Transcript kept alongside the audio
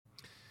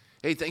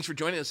Hey, thanks for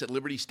joining us at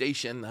Liberty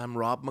Station. I'm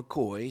Rob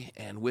McCoy,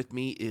 and with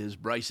me is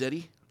Bryce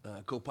Eddy,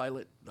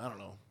 co-pilot. I don't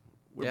know.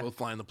 We're both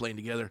flying the plane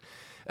together.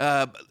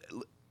 I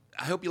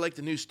hope you like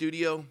the new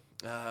studio.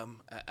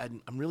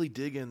 I'm really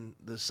digging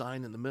the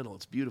sign in the middle.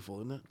 It's beautiful,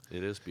 isn't it?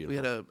 It is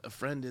beautiful. We had a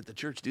friend at the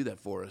church do that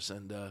for us.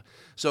 And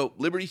so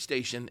Liberty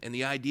Station, and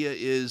the idea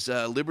is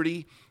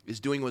liberty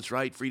is doing what's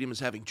right. Freedom is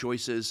having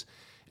choices.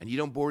 And you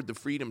don't board the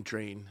freedom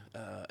train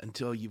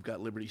until you've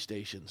got Liberty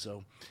Station.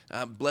 So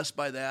I'm blessed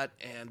by that.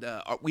 And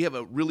we have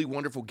a really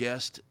wonderful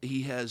guest.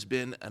 He has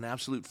been an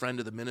absolute friend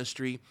of the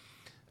ministry.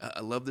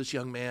 I love this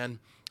young man.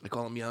 I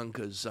call him young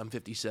because I'm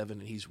 57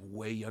 and he's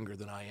way younger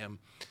than I am.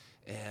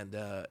 And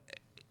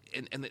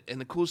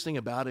the coolest thing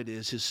about it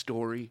is his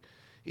story.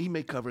 He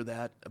may cover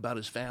that about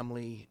his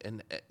family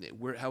and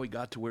how he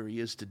got to where he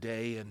is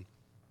today. And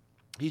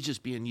he's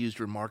just being used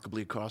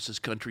remarkably across this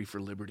country for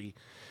liberty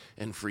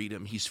and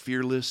freedom. He's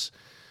fearless.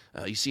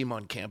 You see him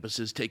on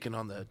campuses taking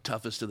on the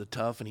toughest of the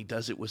tough, and he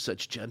does it with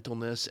such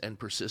gentleness and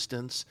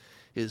persistence.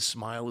 His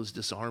smile is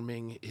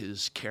disarming.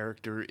 His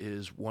character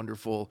is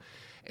wonderful.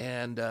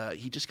 And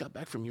he just got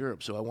back from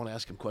Europe, so I want to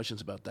ask him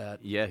questions about that.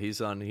 Yeah,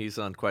 he's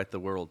on quite the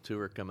world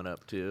tour coming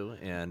up too.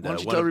 And why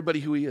don't you tell everybody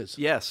who he is?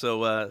 Yeah,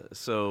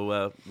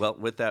 so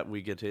with that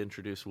we get to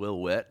introduce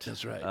Will Witt.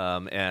 That's right.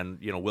 And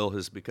Will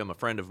has become a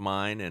friend of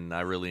mine, and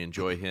I really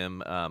enjoy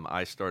him.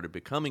 I started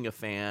becoming a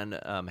fan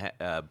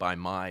by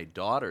my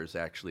daughters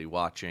actually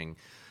watching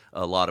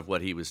a lot of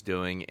what he was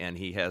doing, and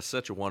he has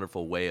such a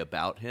wonderful way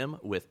about him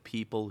with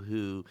people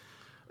who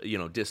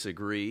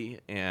disagree,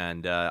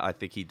 and I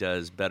think he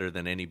does better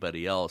than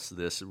anybody else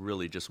this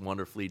really just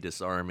wonderfully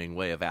disarming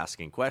way of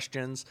asking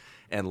questions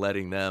and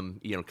letting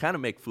them, kind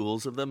of make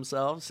fools of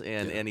themselves,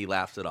 and he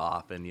laughs it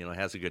off and,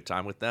 has a good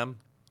time with them.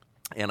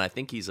 And I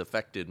think he's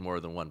affected more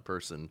than one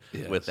person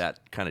with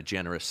that kind of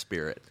generous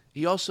spirit.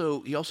 He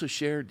also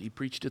shared, he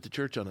preached at the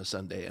church on a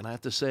Sunday, and I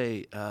have to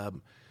say,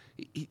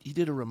 he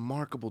did a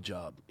remarkable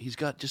job. He's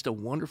got just a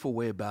wonderful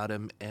way about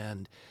him,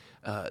 and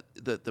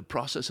the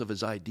process of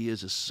his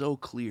ideas is so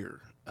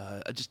clear.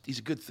 He's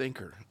a good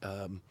thinker.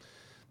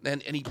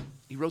 And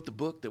he wrote the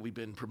book that we've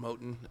been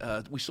promoting.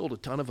 We sold a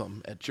ton of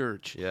them at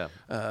church. Yeah.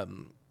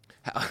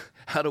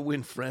 How to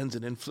win friends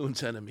and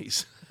influence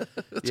enemies.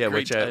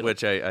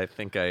 Which I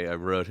think I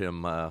wrote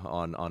him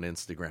on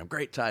Instagram.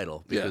 Great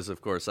title, because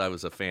of course I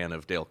was a fan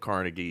of Dale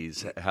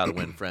Carnegie's How to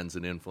Win Friends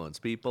and Influence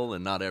People,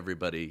 and not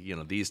everybody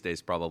these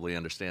days probably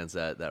understands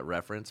that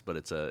reference, but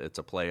it's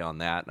a play on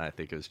that, and I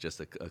think it was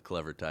just a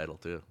clever title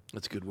too.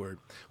 That's a good word.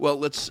 Well,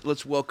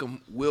 let's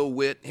welcome Will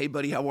Witt. Hey,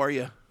 buddy, how are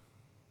you?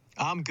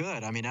 I'm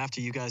good. I mean,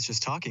 after you guys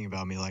just talking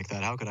about me like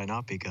that, how could I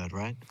not be good,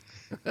 right?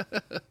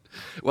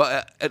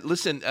 Well,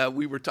 listen,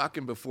 we were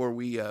talking before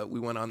we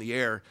went on the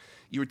air.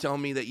 You were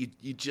telling me that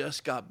you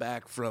just got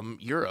back from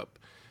Europe,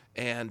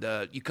 and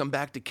you come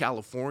back to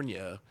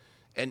California,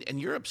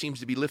 and Europe seems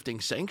to be lifting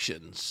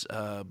sanctions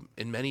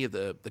in many of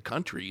the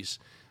countries.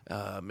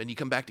 And you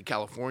come back to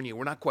California.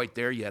 We're not quite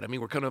there yet. I mean,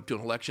 we're coming up to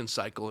an election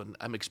cycle, and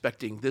I'm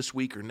expecting this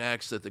week or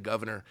next that the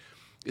governor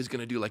is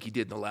going to do like he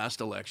did in the last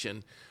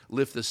election,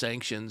 lift the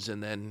sanctions,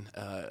 and then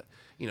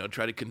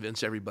try to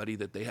convince everybody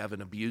that they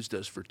haven't abused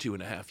us for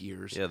 2.5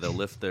 years. Yeah, they'll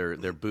lift their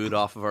boot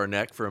off of our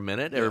neck for a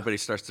minute. Everybody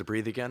starts to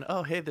breathe again.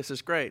 Oh, hey, this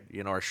is great.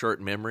 Our short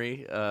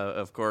memory,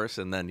 of course,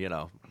 and then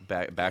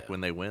back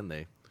when they win,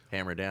 they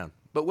hammer down.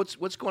 But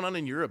what's going on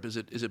in Europe? Is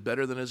it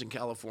better than it is in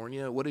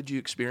California? What did you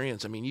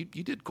experience? I mean, you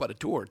did quite a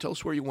tour. Tell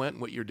us where you went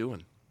and what you're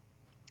doing.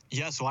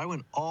 Yeah, so I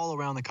went all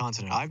around the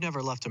continent. I've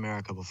never left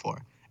America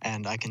before.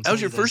 And I can tell you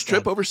that was your first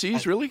trip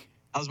overseas, really?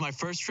 That was my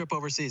first trip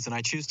overseas, and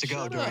I choose to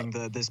go during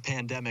this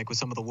pandemic with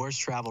some of the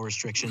worst travel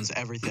restrictions,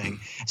 everything.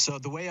 So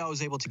the way I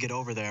was able to get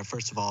over there,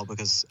 first of all,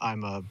 because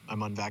I'm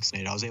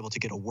unvaccinated, I was able to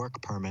get a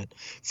work permit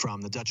from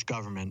the Dutch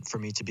government for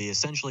me to be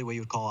essentially what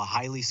you would call a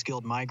highly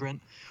skilled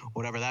migrant,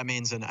 whatever that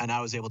means. And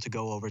I was able to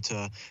go over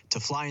to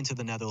fly into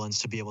the Netherlands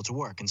to be able to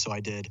work. And so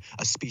I did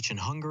a speech in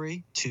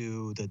Hungary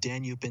to the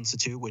Danube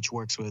Institute, which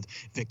works with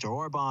Viktor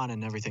Orban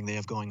and everything they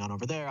have going on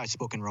over there. I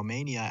spoke in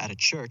Romania at a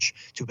church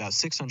to about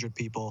 600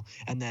 people,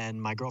 and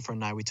then my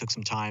girlfriend and I, we took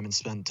some time and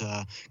spent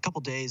a couple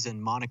days in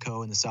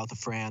Monaco in the south of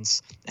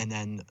France, and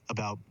then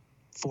about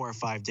 4 or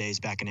 5 days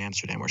back in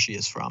Amsterdam, where she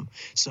is from.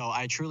 So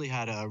I truly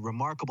had a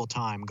remarkable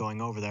time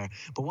going over there.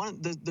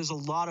 But there's a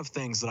lot of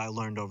things that I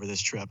learned over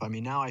this trip. I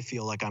mean, now I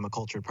feel like I'm a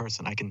cultured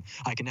person. I can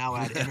now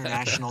add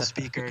international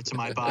speaker to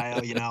my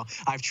bio.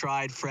 I've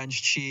tried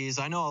French cheese.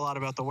 I know a lot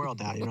about the world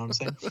now. You know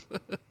what I'm saying?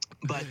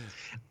 But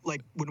like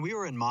when we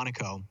were in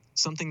Monaco,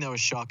 something that was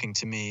shocking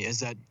to me is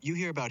that you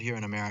hear about here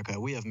in America,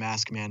 we have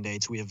mask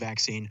mandates, we have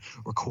vaccine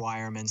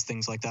requirements,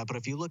 things like that. But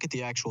if you look at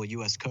the actual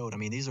U.S. code, I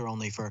mean, these are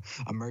only for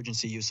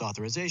emergency use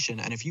authorization.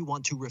 And if you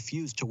want to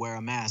refuse to wear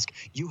a mask,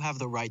 you have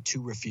the right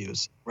to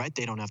refuse, right?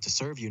 They don't have to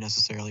serve you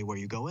necessarily where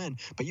you go in,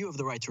 but you have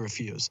the right to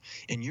refuse.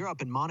 In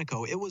Europe, in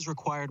Monaco, it was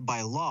required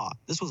by law.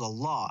 This was a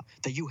law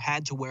that you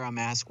had to wear a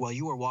mask while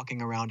you were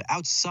walking around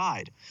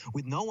outside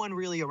with no one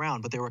really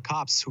around, but there were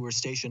cops who were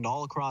stationed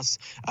all across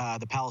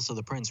the Palace of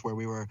the Prince where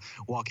we were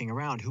walking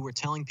around who were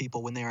telling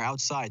people when they are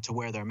outside to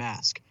wear their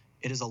mask.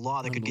 It is a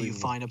law that could get you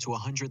fined up to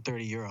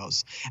 130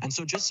 euros. And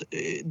so just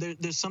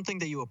there's something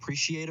that you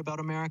appreciate about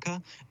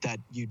America that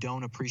you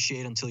don't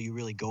appreciate until you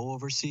really go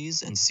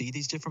overseas and see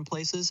these different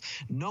places.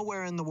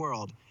 Nowhere in the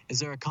world is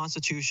there a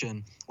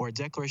constitution or a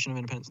Declaration of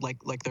Independence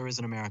like there is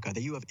in America,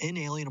 that you have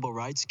inalienable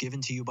rights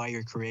given to you by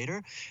your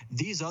creator.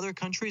 These other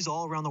countries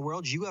all around the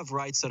world, you have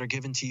rights that are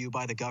given to you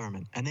by the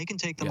government, and they can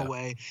take them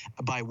away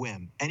by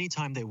whim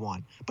anytime they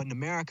want. But in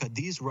America,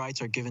 these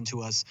rights are given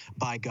to us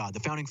by God. The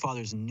Founding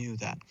Fathers knew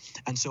that.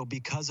 And so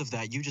because of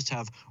that, you just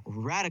have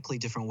radically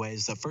different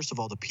ways that, first of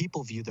all, the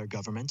people view their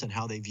government and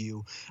how they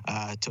view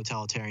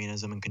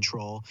totalitarianism and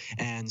control.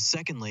 And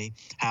secondly,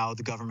 how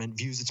the government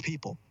views its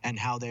people and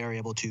how they are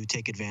able to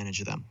take advantage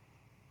of them.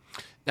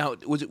 Now,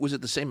 was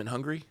it the same in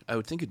Hungary? I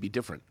would think it'd be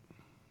different.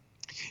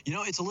 You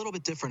know, it's a little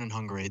bit different in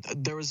Hungary.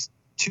 There was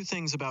two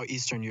things about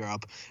Eastern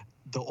Europe.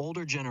 The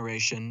older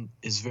generation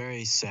is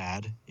very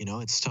sad. You know,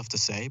 it's tough to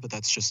say, but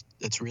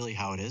that's really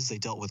how it is. They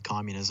dealt with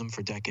communism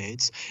for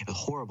decades, a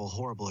horrible,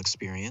 horrible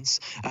experience.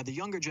 The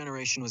younger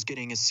generation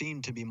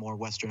seemed to be more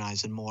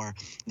westernized and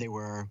they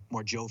were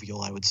more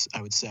jovial, I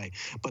would say.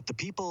 But the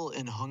people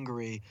in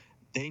Hungary,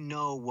 they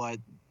know what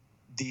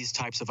these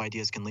types of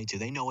ideas can lead to.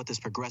 They know what this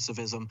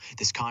progressivism,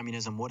 this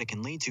communism, what it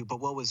can lead to. But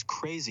what was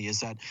crazy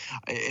is that,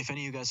 if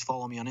any of you guys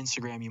follow me on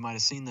Instagram, you might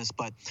have seen this,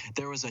 but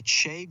there was a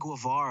Che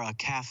Guevara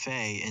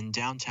cafe in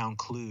downtown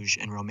Cluj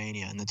in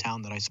Romania, in the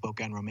town that I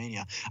spoke in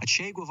Romania. A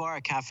Che Guevara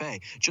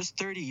cafe just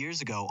 30 years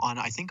ago on,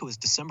 I think it was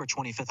December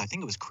 25th, I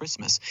think it was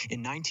Christmas,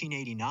 in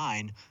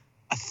 1989,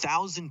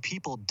 1,000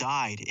 people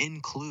died in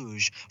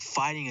Cluj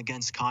fighting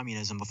against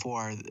communism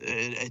before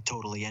it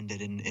totally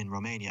ended in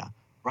Romania,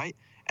 right?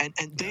 And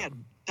they had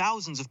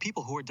thousands of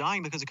people who were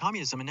dying because of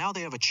communism, and now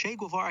they have a Che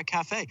Guevara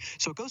cafe.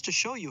 So it goes to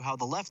show you how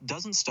the left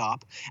doesn't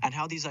stop and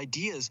how these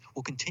ideas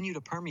will continue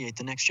to permeate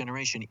the next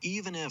generation,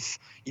 even if,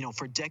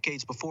 for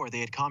decades before they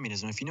had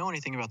communism. If you know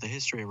anything about the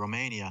history of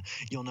Romania,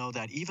 you'll know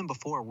that even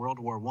before World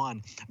War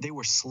I, they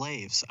were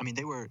slaves. I mean,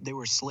 they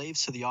were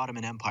slaves to the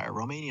Ottoman Empire.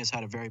 Romania's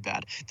had it very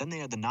bad. Then they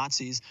had the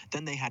Nazis,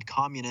 then they had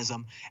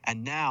communism,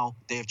 and now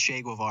they have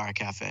Che Guevara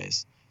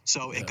cafes.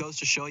 So it goes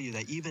to show you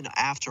that even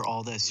after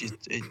all this,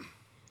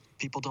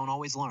 people don't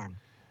always learn.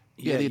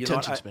 Yeah, the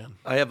attention span.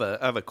 I have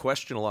a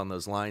question along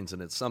those lines,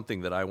 and it's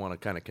something that I want to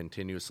kind of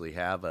continuously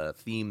have a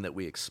theme that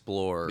we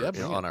explore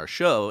on our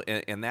show,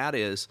 and that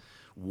is,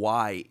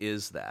 why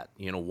is that?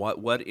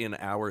 What in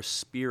our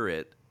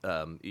spirit,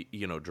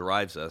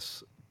 drives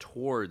us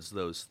towards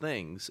those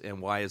things,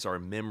 and why is our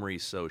memory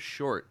so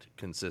short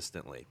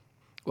consistently?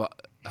 Well,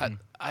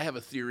 I have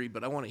a theory,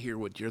 but I want to hear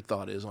what your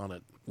thought is on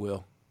it,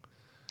 Will.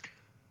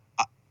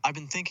 I've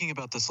been thinking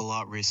about this a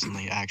lot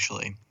recently,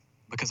 actually,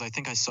 because I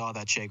think I saw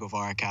that Che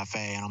Guevara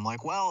cafe, and I'm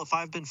like, well, if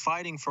I've been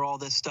fighting for all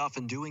this stuff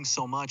and doing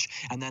so much,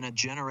 and then a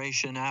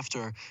generation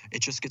after,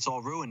 it just gets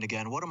all ruined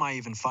again, what am I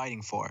even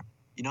fighting for?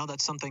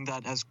 That's something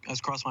that has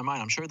crossed my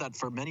mind. I'm sure that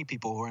for many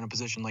people who are in a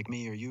position like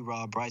me or you,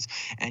 Rob, Bryce,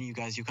 and you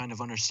guys, you kind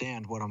of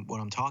understand what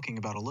I'm talking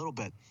about a little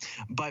bit.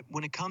 But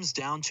when it comes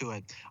down to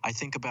it, I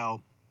think about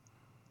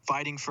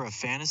fighting for a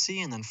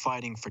fantasy and then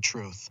fighting for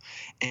truth.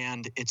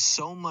 And it's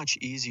so much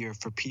easier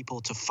for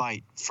people to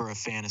fight for a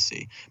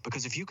fantasy,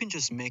 because if you can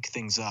just make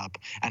things up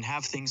and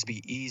have things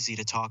be easy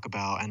to talk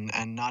about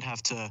and not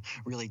have to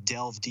really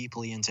delve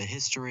deeply into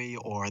history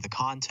or the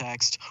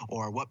context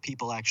or what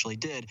people actually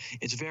did,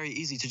 it's very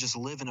easy to just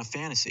live in a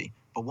fantasy.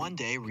 But one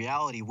day,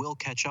 reality will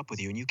catch up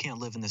with you, and you can't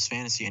live in this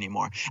fantasy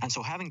anymore. And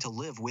so having to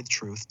live with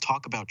truth,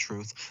 talk about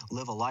truth,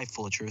 live a life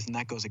full of truth, and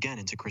that goes, again,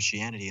 into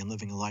Christianity and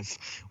living a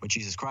life with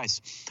Jesus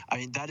Christ. I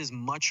mean, that is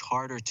much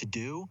harder to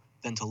do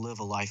than to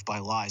live a life by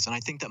lies. And I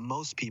think that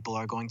most people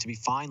are going to be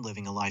fine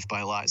living a life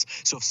by lies.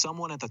 So if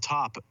someone at the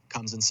top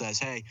comes and says,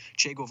 hey,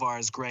 Che Guevara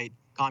is great,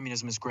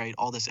 communism is great,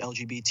 all this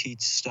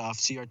LGBT stuff,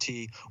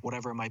 CRT,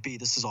 whatever it might be,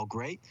 this is all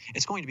great,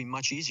 it's going to be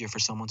much easier for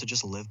someone to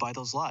just live by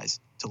those lies,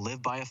 to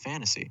live by a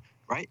fantasy,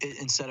 right?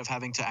 Instead of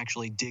having to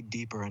actually dig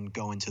deeper and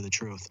go into the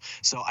truth.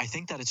 So I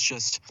think that it's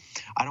just,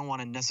 I don't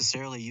want to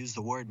necessarily use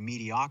the word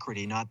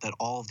mediocrity, not that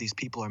all of these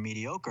people are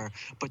mediocre,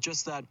 but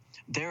just that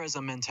there is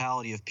a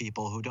mentality of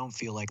people who don't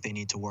feel like they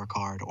need to work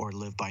hard or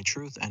live by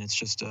truth, and it's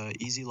just an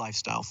easy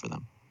lifestyle for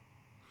them.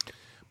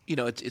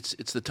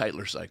 It's the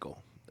Tytler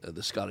cycle,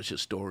 the Scottish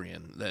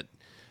historian, that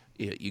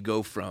you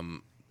go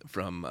from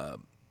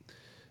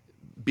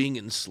being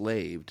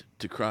enslaved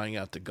to crying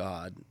out to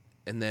God,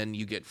 and then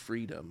you get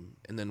freedom,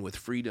 and then with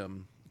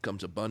freedom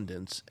comes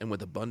abundance, and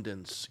with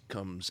abundance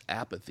comes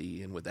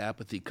apathy, and with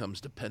apathy comes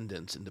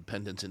dependence, and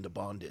dependence into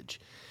bondage.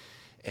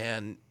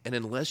 And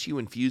unless you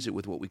infuse it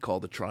with what we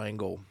call the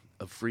triangle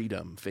of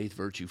freedom, faith,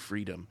 virtue,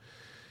 freedom,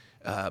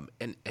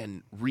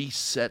 and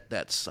reset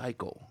that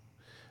cycle,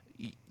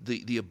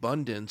 the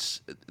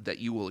abundance that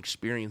you will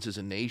experience as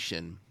a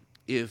nation,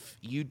 if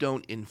you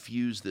don't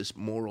infuse this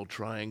moral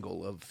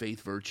triangle of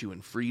faith, virtue,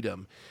 and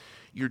freedom,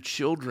 your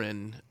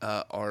children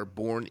are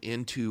born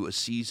into a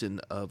season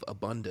of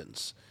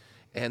abundance,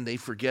 and they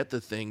forget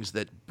the things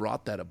that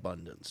brought that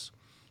abundance.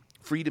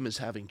 Freedom is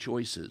having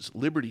choices.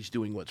 Liberty is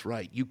doing what's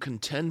right. You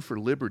contend for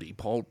liberty.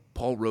 Paul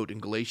wrote in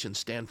Galatians,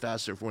 stand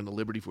fast, therefore, in the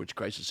liberty for which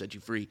Christ has set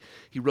you free.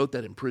 He wrote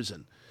that in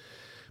prison.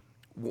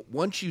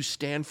 Once you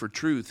stand for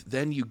truth,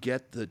 then you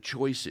get the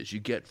choices. You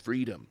get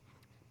freedom.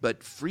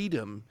 But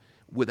freedom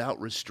without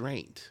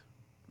restraint.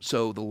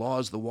 So the law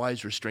is the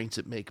wise restraints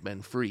that make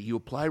men free. You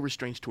apply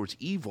restraints towards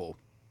evil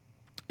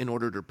in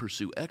order to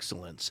pursue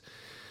excellence.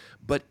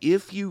 But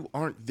if you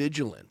aren't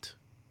vigilant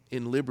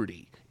in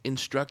liberty,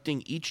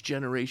 instructing each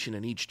generation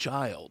and each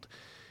child,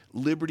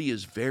 liberty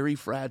is very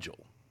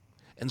fragile.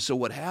 And so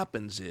what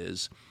happens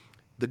is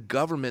the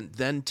government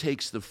then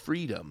takes the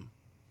freedom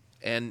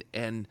and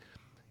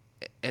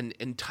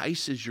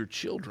entices your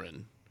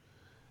children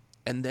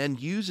and then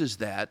uses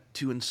that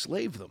to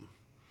enslave them.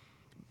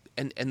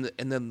 And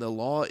then the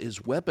law is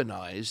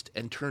weaponized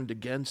and turned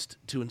against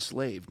to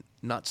enslave,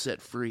 not set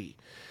free.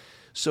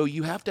 So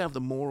you have to have the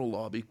moral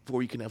law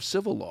before you can have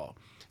civil law.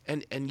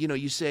 And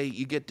you say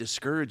you get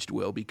discouraged,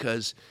 Will,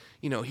 because,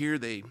 here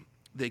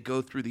they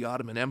go through the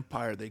Ottoman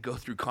Empire, they go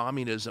through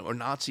communism or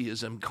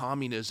Nazism,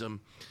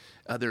 communism,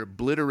 they're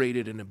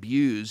obliterated and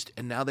abused,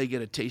 and now they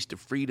get a taste of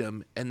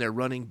freedom, and they're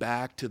running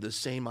back to the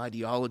same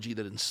ideology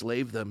that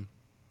enslaved them.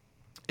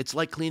 It's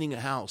like cleaning a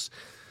house.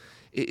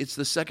 It's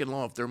the second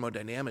law of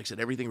thermodynamics, that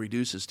everything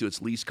reduces to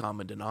its least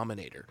common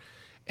denominator.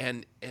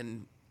 And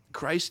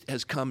Christ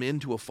has come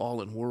into a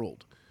fallen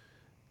world,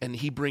 and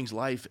he brings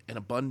life and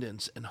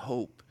abundance and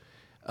hope.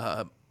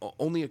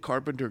 Only a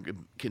carpenter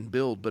can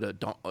build,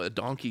 but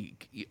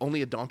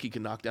only a donkey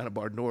can knock down a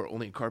barn door.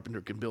 Only a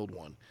carpenter can build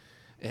one.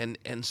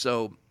 And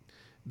so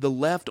the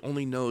left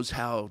only knows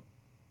how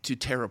to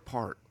tear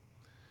apart,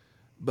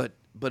 but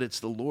it's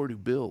the Lord who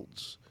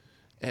builds.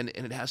 And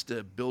it has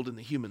to build in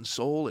the human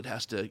soul. It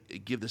has to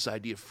give this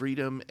idea of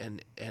freedom,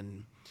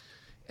 and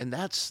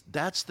that's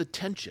the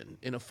tension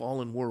in a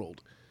fallen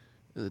world,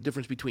 the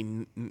difference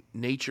between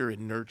nature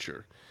and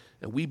nurture.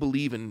 And we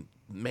believe in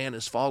man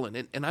is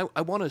fallen, and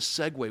I want to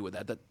segue with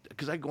that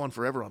because I go on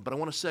forever on, but I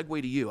want to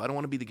segue to you. I don't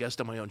want to be the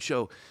guest on my own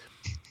show.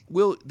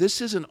 Will, this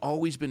hasn't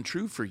always been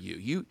true for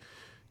you.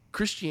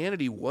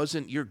 Christianity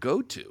wasn't your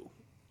go-to.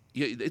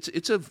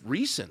 It's of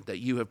recent that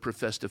you have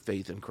professed a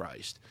faith in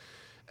Christ,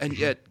 and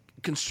yet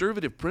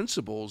conservative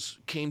principles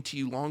came to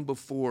you long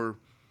before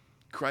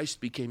Christ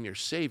became your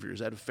Savior. Is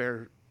that a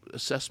fair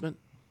assessment?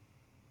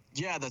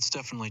 Yeah, that's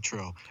definitely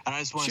true. And I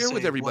just want to share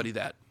with everybody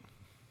that.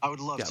 I would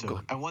love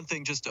to. And one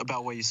thing just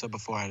about what you said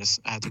before, I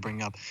had to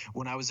bring up.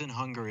 When I was in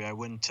Hungary, I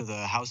went to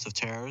the House of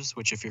Terrors,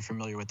 which, if you're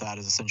familiar with that,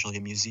 is essentially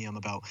a museum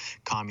about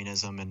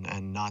communism and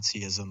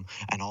Nazism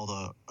and all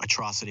the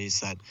atrocities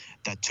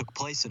that took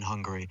place in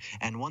Hungary.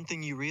 And one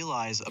thing you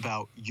realize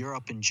about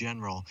Europe in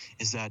general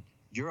is that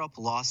Europe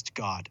lost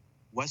God.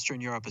 Western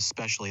Europe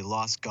especially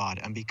lost God.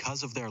 And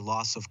because of their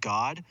loss of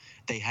God,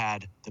 they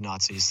had the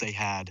Nazis, they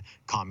had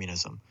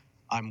communism.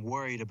 I'm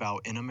worried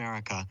about in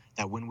America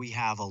that when we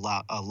have a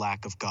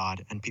lack of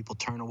God and people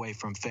turn away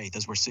from faith,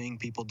 as we're seeing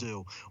people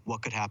do,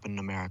 what could happen in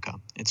America?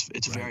 It's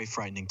right. Very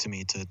frightening to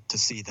me to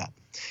see that,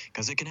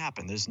 because it can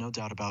happen. There's no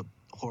doubt about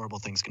horrible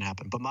things can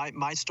happen. But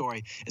my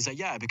story is that,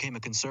 I became a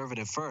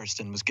conservative first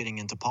and was getting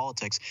into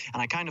politics,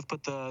 and I kind of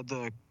put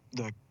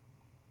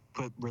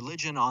put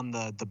religion on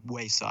the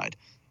wayside.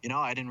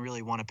 I didn't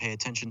really want to pay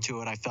attention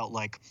to it. I felt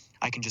like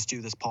I can just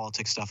do this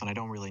politics stuff and I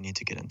don't really need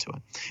to get into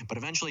it. But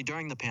eventually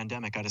during the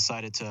pandemic, I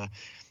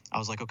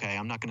was like, okay,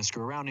 I'm not going to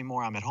screw around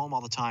anymore. I'm at home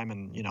all the time.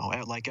 And,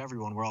 like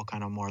everyone, we're all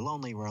kind of more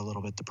lonely. We're a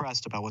little bit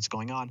depressed about what's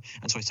going on.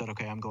 And so I said,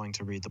 okay, I'm going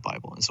to read the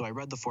Bible. And so I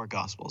read the 4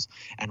 Gospels.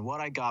 And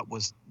what I got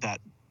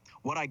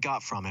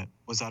from it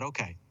was that,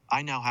 okay,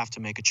 I now have to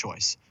make a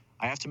choice.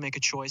 I have to make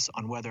a choice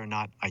on whether or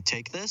not I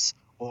take this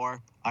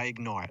or I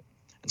ignore it.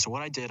 And so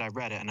what I did, I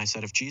read it, and I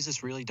said, if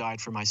Jesus really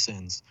died for my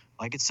sins,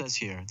 like it says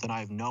here, then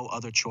I have no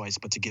other choice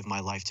but to give my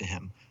life to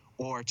him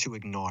or to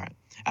ignore it.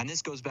 And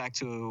this goes back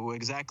to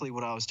exactly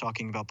what I was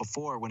talking about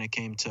before when it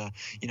came to,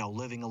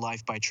 living a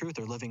life by truth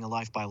or living a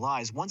life by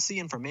lies. Once the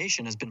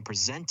information has been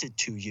presented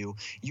to you,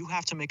 you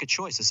have to make a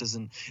choice.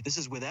 This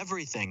is with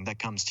everything that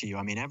comes to you.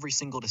 I mean, every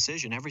single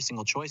decision, every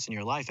single choice in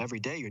your life, every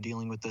day you're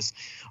dealing with this,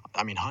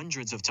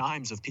 hundreds of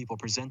times of people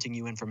presenting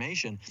you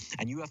information,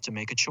 and you have to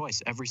make a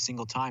choice every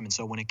single time. And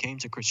so when it came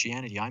to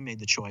Christianity, I made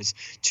the choice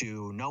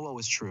to know what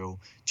was true,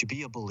 to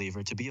be a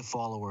believer, to be a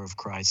follower of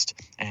Christ,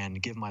 and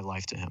give my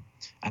life to him.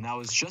 And that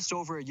was just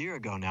over a year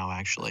ago now,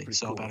 actually.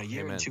 So cool. About a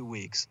year and 2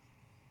 weeks.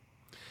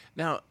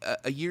 Now,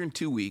 a year and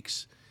 2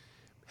 weeks,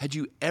 had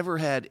you ever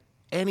had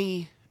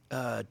any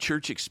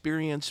church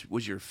experience?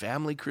 Was your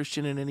family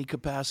Christian in any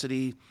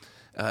capacity?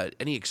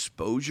 Any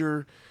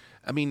exposure?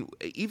 I mean,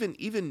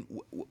 even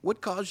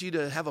what caused you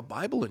to have a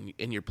Bible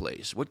in your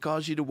place? What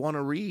caused you to want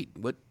to read?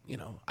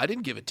 I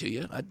didn't give it to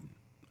you.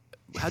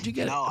 How'd you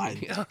get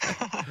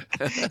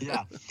it?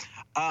 Yeah.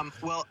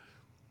 Well,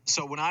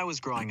 so when I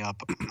was growing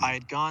up, I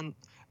had gone,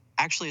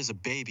 actually as a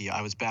baby,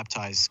 I was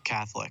baptized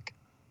Catholic.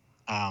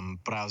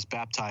 But I was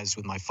baptized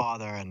with my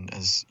father, and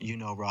as you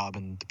know, Rob,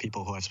 and the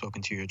people who I've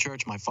spoken to at your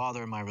church, my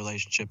father and my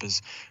relationship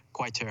is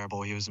quite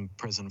terrible. He was in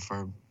prison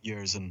for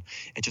years, and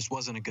it just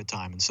wasn't a good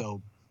time. And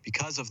so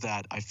because of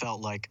that, I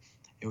felt like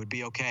it would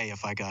be okay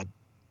if I got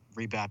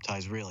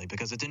rebaptized, really,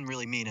 because it didn't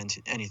really mean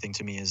anything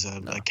to me as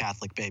a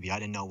Catholic baby. I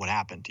didn't know what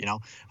happened.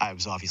 I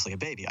was obviously a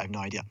baby. I have no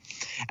idea.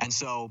 And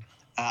so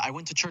I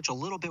went to church a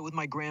little bit with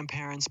my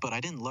grandparents, but I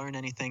didn't learn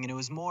anything. And it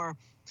was more,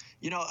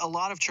 a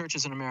lot of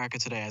churches in America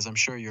today, as I'm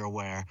sure you're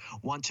aware,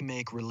 want to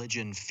make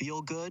religion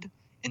feel good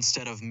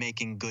instead of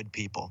making good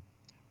people.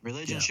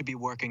 Religion should be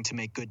working to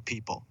make good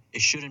people.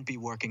 It shouldn't be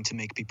working to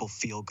make people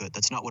feel good.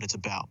 That's not what it's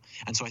about.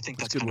 And so I think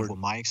that's kind of what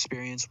my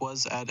experience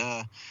was at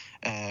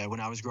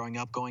when I was growing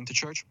up going to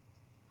church.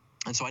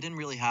 And so I didn't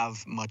really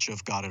have much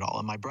of God at all.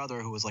 And my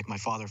brother, who was like my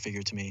father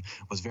figure to me,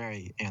 was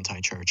very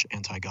anti-church,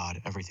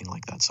 anti-God, everything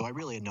like that. So I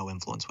really had no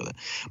influence with it.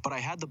 But I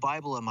had the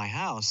Bible in my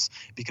house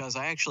because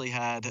I actually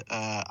had,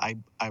 I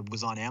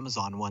was on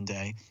Amazon one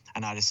day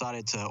and I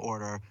decided to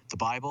order the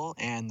Bible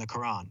and the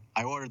Quran.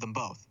 I ordered them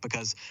both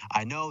because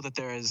I know that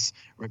there is,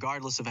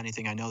 regardless of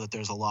anything, I know that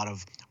there's a lot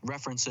of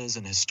references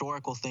and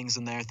historical things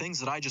in there, things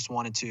that I just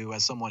wanted to,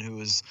 as someone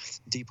who is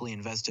deeply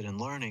invested in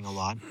learning a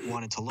lot,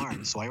 wanted to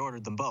learn. So I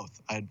ordered them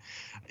both.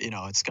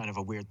 It's kind of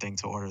a weird thing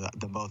to order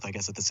them both, I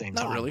guess, at the same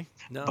time. Not really.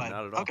 No, But,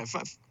 not at all. okay,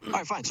 all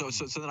right, fine. So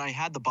then I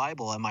had the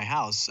Bible at my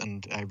house,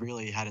 and I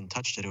really hadn't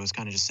touched it. It was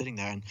kind of just sitting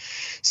there, and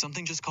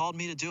something just called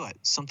me to do it.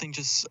 Something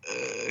just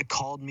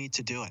called me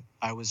to do it.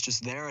 I was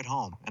just there at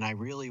home, and I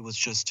really was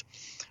just,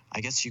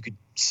 I guess you could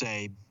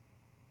say,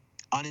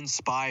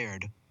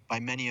 uninspired by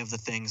many of the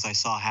things I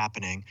saw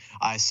happening.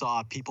 I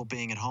saw people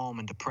being at home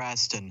and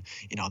depressed, and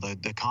the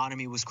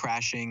economy was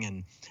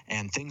crashing,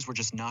 and things were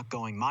just not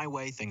going my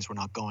way. Things were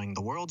not going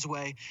the world's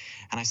way,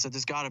 and I said,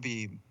 "There's got to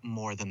be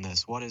more than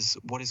this. What is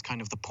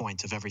kind of the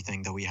point of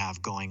everything that we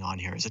have going on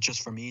here? Is it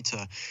just for me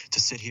to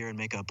sit here and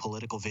make a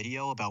political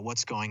video about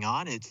what's going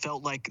on?" It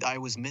felt like I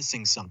was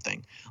missing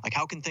something. Like,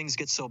 how can things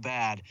get so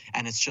bad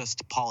and it's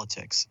just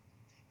politics?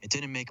 It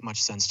didn't make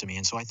much sense to me.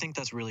 And so I think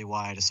that's really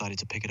why I decided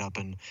to pick it up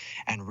and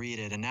read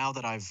it. And now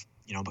that I've,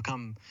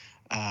 become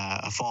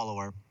a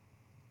follower,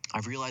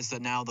 I've realized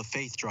that now the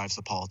faith drives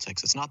the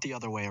politics. It's not the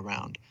other way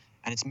around.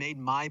 And it's made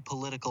my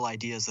political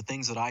ideas, the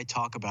things that I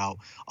talk about,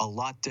 a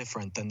lot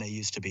different than they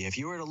used to be. If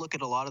you were to look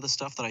at a lot of the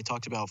stuff that I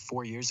talked about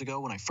 4 years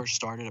ago when I first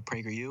started at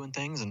PragerU and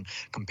things, and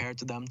compared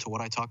to them to what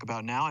I talk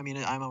about now, I mean,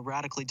 I'm a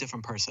radically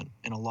different person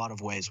in a lot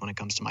of ways when it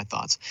comes to my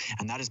thoughts.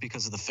 And that is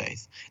because of the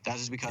faith. That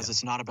is because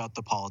it's not about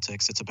the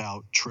politics. It's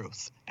about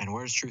truth. And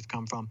where does truth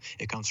come from?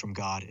 It comes from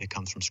God. It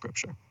comes from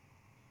Scripture.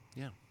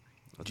 Yeah.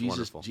 That's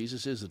wonderful.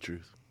 Jesus is the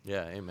truth.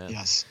 Yeah, amen.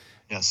 Yes.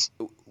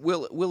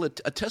 Will a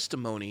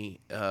testimony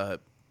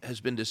has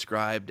been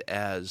described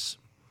as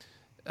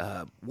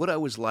what I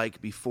was like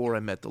before I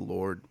met the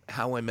Lord,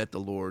 how I met the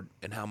Lord,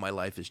 and how my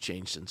life has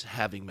changed since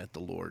having met the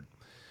Lord.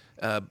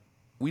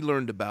 We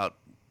learned about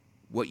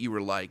what you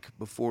were like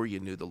before you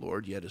knew the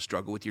Lord. You had a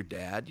struggle with your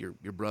dad. Your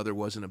brother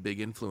wasn't a big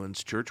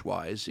influence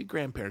church-wise. Your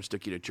grandparents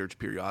took you to church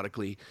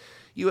periodically.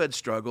 You had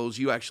struggles.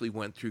 You actually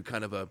went through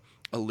kind of a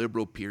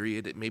liberal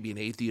period, maybe an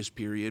atheist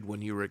period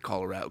when you were at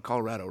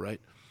Colorado, right?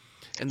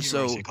 And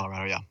University of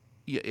Colorado, yeah.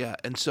 Yeah.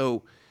 And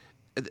so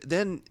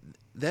then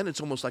it's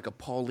almost like a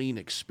Pauline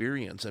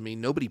experience. I mean,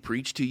 nobody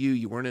preached to you.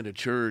 You weren't in a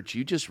church.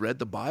 You just read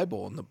the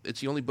Bible, and it's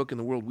the only book in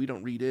the world. We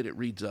don't read it. It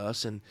reads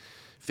us, and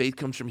faith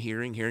comes from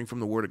hearing from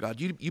the Word of God.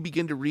 You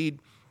begin to read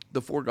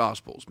the four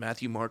Gospels,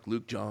 Matthew, Mark,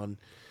 Luke, John,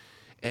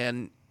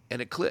 and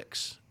it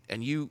clicks.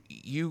 And you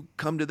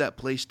come to that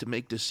place to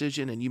make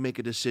decision, and you make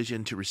a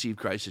decision to receive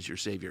Christ as your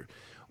Savior.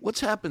 What's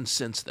happened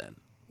since then?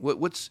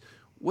 What's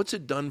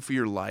it done for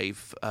your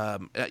life?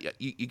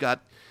 You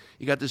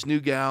got this new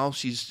gal.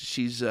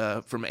 She's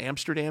from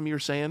Amsterdam. You're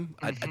saying?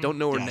 Mm-hmm. I don't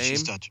know her name.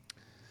 She's Dutch.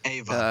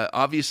 Ava.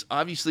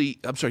 Obviously.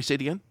 I'm sorry. Say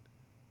it again.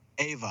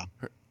 Ava.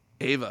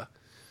 Ava.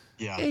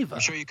 Yeah. Ava.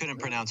 I'm sure you couldn't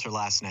pronounce her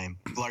last name.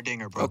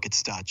 Vlardingerbroek.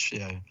 It's Dutch.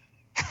 Yeah.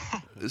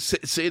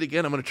 Say it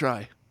again. I'm going to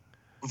try.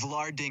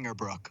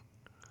 Vlardingerbroek.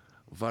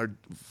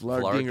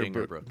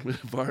 Vlardingerbroek.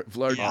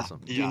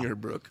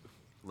 Vlardingerbroek.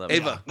 Love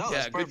Ava. it. No,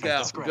 yeah, good gal.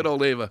 That's Good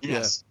old Ava.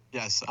 Yes.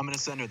 Yes. I'm going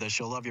to send her this.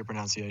 She'll love your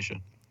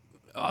pronunciation.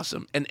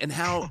 Awesome. And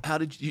how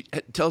did you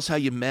tell us how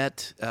you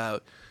met?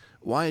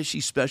 Why is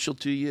she special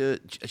to you?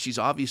 She's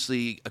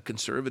obviously a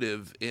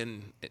conservative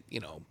in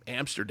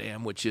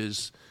Amsterdam, which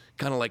is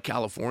kind of like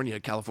California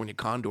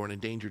condor, an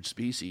endangered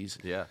species.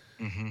 Yeah.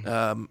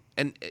 Mm-hmm.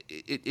 And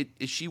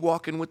is she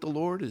walking with the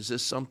Lord? Is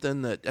this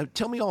something that?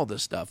 Tell me all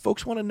this stuff.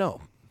 Folks want to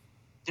know.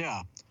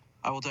 Yeah,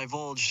 I will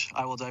divulge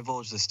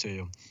this to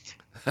you.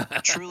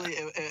 Truly,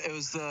 it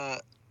was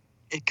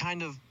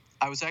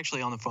I was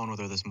actually on the phone with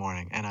her this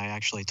morning, and I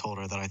actually told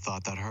her that I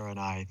thought that her and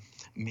I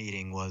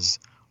meeting was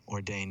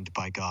ordained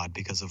by God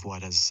because of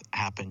what has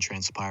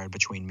transpired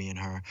between me and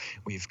her.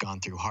 We've gone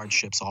through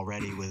hardships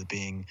already with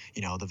being,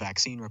 the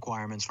vaccine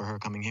requirements for her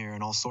coming here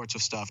and all sorts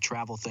of stuff,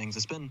 travel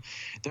things.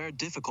 There are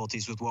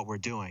difficulties with what we're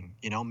doing.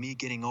 Me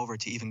getting over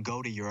to even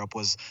go to Europe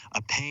was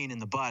a pain in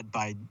the butt,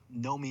 by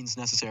no means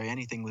necessary.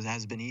 Anything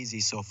has been easy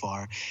so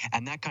far.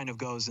 And that kind of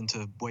goes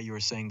into what you were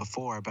saying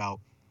before about,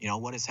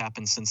 what has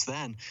happened since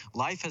then.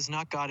 Life has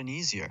not gotten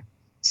easier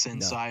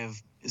since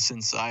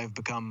I've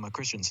become a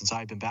Christian, since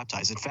I've been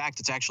baptized. In fact,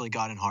 it's actually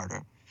gotten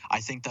harder.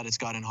 I think that it's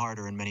gotten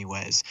harder in many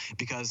ways,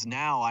 because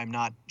now I'm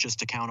not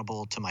just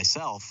accountable to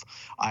myself,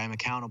 I am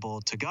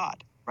accountable to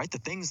God, right?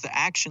 The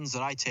actions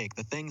that I take,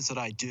 the things that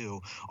I do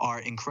are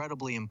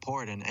incredibly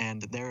important.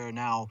 And there are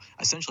now,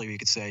 essentially, we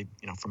could say,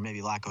 for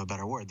maybe lack of a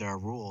better word, there are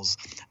rules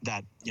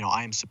that,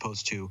 I am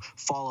supposed to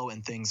follow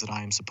and things that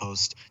I am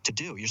supposed to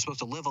do. You're supposed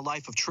to live a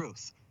life of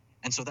truth.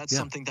 And so that's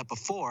something that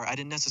before I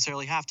didn't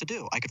necessarily have to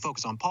do. I could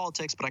focus on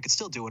politics, but I could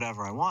still do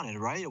whatever I wanted,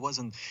 right?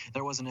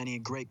 There wasn't any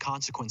great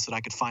consequence that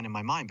I could find in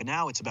my mind. But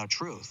now it's about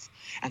truth.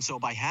 And so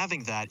by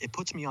having that, it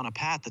puts me on a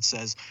path that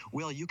says,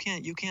 Will, you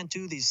can't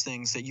do these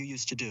things that you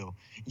used to do.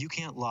 You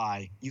can't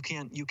lie. You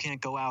can't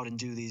go out and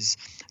do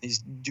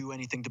do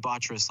anything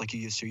debaucherous like you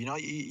used to.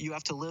 You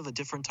have to live a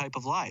different type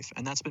of life.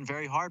 And that's been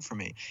very hard for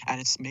me.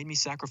 And it's made me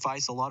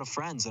sacrifice a lot of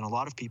friends and a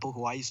lot of people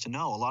who I used to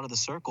know, a lot of the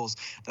circles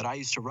that I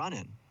used to run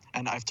in.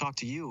 And I've talked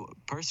to you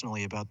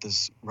personally about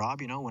this, Rob,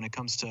 when it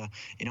comes to,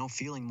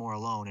 feeling more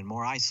alone and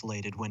more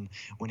isolated, when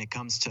it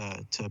comes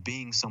to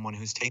being someone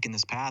who's taken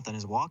this path and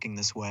is walking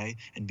this way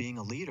and being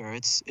a leader,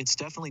 it's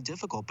definitely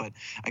difficult. But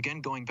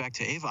again, going back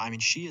to Ava,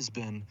 she has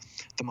been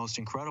the most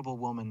incredible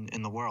woman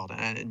in the world.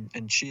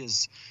 And she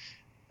is,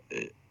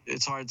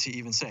 it's hard to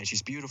even say.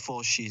 She's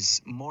beautiful.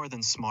 She's more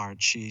than smart.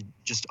 She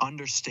just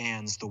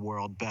understands the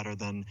world better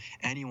than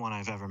anyone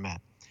I've ever met.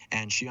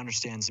 And she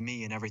understands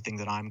me and everything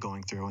that I'm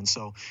going through. And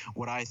so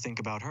what I think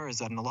about her is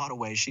that in a lot of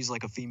ways, she's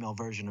like a female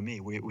version of me.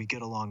 We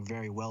get along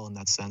very well in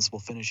that sense. We'll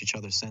finish each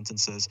other's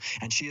sentences.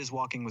 And she is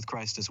walking with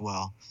Christ as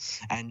well.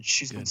 And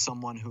she's been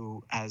someone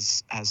who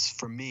has,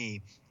 for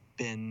me,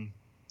 been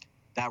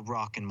that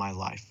rock in my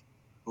life,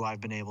 who I've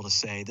been able to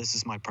say, this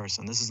is my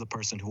person. This is the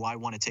person who I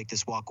want to take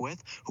this walk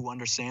with, who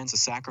understands the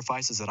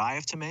sacrifices that I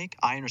have to make.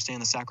 I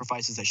understand the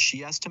sacrifices that she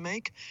has to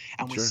make.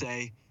 And we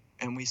say,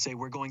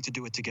 we're going to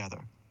do it together.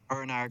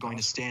 Her and I are going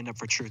to stand up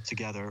for truth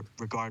together,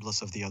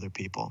 regardless of the other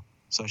people.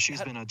 So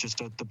she's been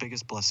the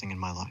biggest blessing in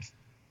my life.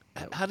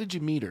 How did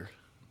you meet her?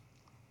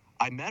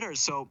 I met her.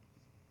 So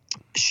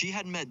she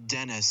had met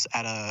Dennis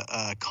at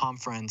a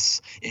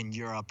conference in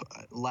Europe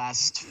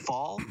last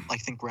fall, I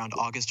think around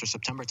August or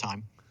September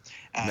time.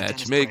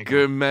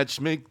 Matchmaker,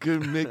 make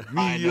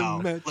me I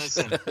know. a match.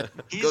 Listen,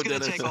 he's going to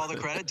take all the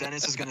credit.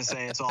 Dennis is going to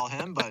say it's all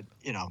him, but,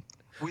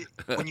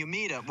 when you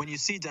meet him, when you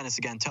see Dennis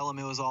again, tell him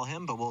it was all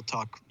him, but we'll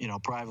talk,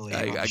 privately.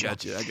 I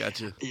got you.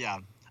 Yeah.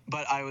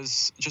 But I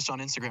was just on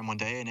Instagram one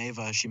day, and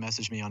Ava, she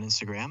messaged me on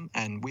Instagram,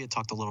 and we had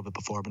talked a little bit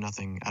before, but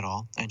nothing at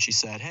all. And she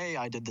said, hey,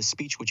 I did this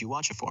speech. Would you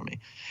watch it for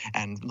me?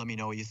 And let me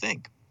know what you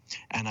think.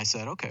 And I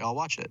said, okay, I'll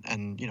watch it.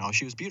 And,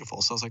 she was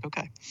beautiful. So I was like,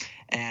 okay.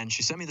 And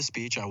she sent me the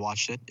speech. I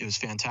watched it. It was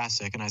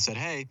fantastic. And I said,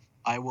 hey,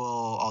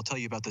 I'll tell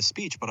you about this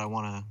speech, but I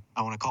want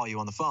to call you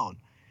on the phone.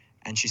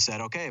 And she said,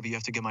 okay, but you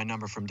have to get my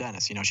number from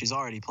Dennis. She's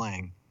already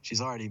playing.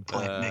 She's already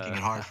making it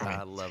hard for me.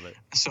 I love it.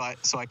 So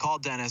I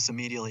called Dennis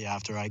immediately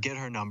after. I get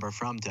her number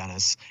from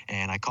Dennis,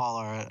 and I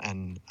call her,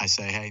 and I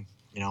say, hey,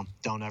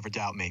 don't ever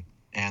doubt me.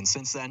 And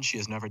since then, she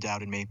has never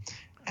doubted me,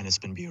 and it's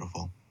been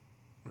beautiful.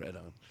 Right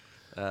on.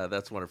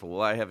 That's wonderful.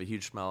 Well, I have a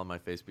huge smile on my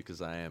face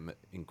because I am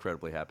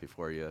incredibly happy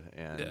for you.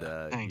 And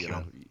Thank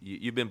you.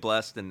 You've been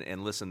blessed.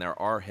 And listen, there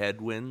are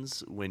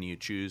headwinds when you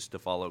choose to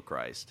follow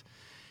Christ.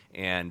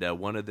 And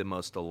one of the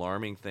most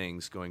alarming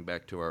things, going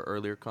back to our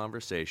earlier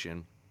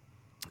conversation,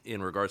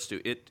 in regards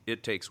to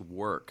it takes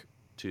work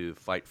to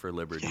fight for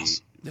liberty,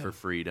 for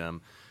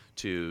freedom,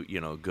 to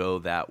go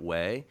that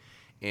way.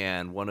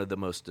 And one of the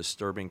most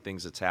disturbing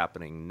things that's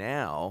happening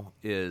now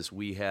is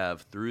we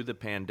have, through the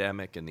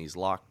pandemic and these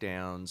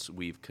lockdowns,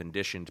 we've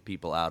conditioned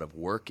people out of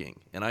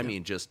working. And I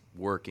mean just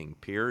working,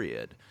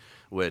 period,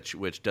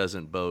 which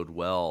doesn't bode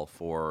well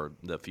for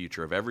the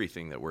future of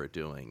everything that we're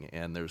doing.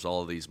 And there's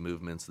all these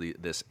movements,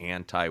 this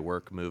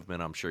anti-work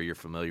movement I'm sure you're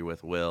familiar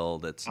with, Will,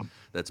 that's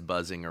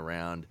buzzing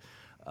around.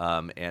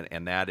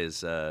 And that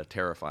is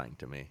terrifying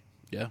to me.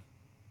 Yeah.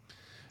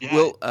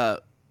 Well, go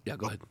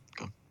ahead.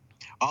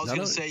 I was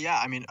going to say,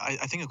 I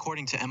think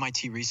according to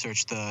MIT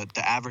research, the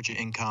average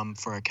income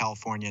for a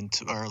Californian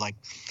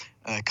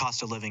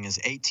cost of living is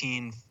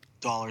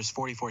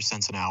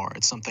 $18.44 an hour.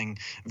 It's something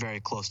very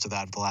close to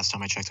that the last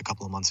time I checked a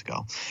couple of months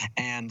ago.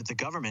 And the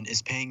government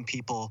is paying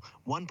people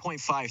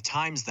 1.5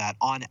 times that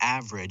on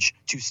average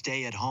to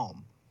stay at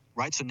home,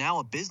 right? So now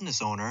a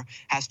business owner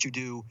has to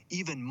do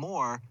even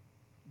more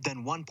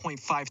than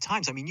 1.5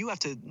 times. I mean, you have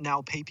to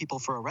now pay people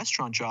for a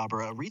restaurant job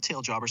or a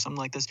retail job or something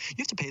like this. You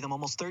have to pay them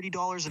almost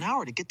 $30 an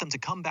hour to get them to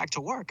come back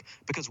to work.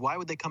 Because why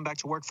would they come back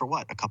to work for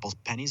what? A couple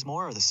pennies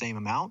more or the same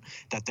amount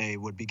that they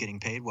would be getting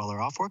paid while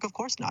they're off work? Of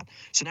course not.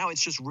 So now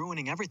it's just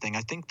ruining everything.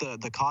 I think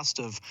the cost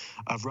of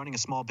running a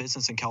small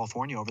business in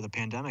California over the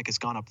pandemic has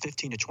gone up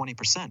 15 to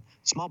 20%.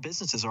 Small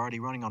businesses are already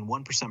running on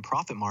 1%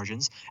 profit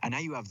margins, and now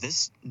you have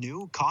this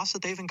new cost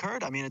that they've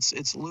incurred. I mean,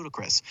 it's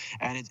ludicrous,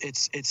 and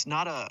it's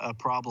not a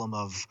problem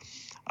of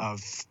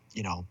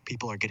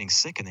people are getting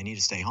sick and they need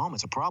to stay home.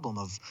 It's a problem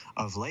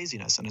of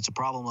laziness, and it's a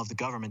problem of the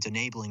government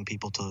enabling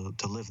people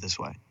to live this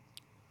way.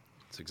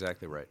 That's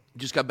exactly right.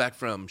 Just got back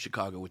from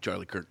Chicago with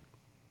Charlie Kirk,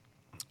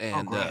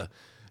 and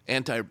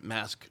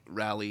anti-mask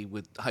rally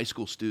with high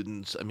school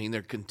students. I mean,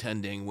 they're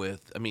contending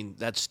with. I mean,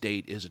 that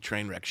state is a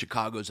train wreck.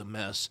 Chicago's a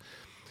mess,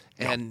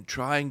 and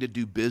trying to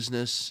do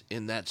business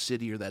in that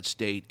city or that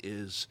state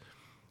is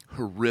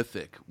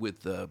horrific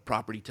with the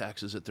property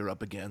taxes that they're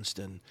up against,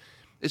 and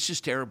it's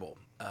just terrible.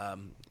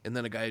 And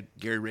then a guy,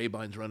 Gary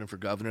Rabine's running for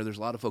governor. There's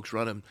a lot of folks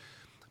running,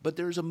 but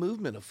there's a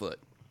movement afoot.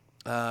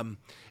 And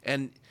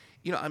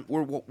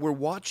we're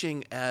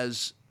watching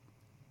as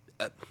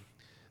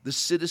the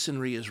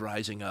citizenry is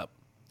rising up.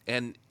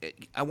 And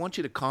I want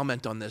you to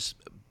comment on this.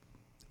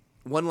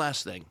 One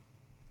last thing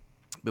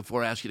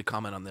before I ask you to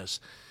comment on this.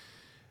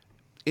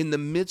 In the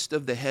midst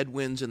of the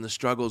headwinds and the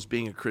struggles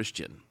being a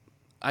Christian,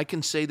 I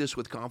can say this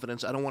with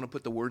confidence. I don't want to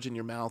put the words in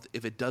your mouth.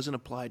 If it doesn't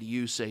apply to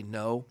you, say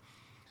no.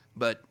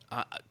 But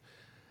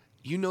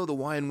you know the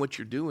why in what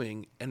you're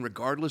doing, and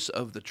regardless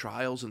of the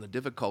trials and the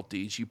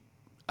difficulties,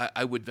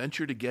 I would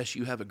venture to guess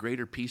you have a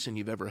greater peace than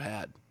you've ever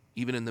had,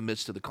 even in the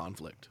midst of the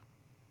conflict.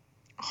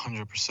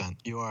 100%.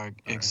 You are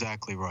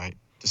exactly right.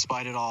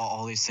 Despite it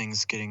all these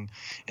things getting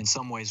in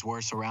some ways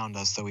worse around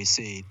us that we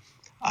see,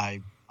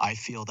 I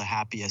feel the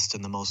happiest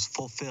and the most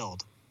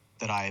fulfilled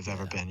that I have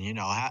ever been. You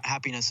know,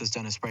 happiness, as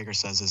Dennis Prager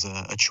says, is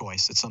a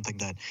choice. It's something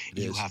that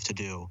you have to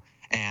do.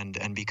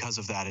 And because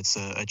of that, it's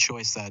a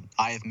choice that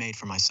I have made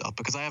for myself,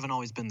 because I haven't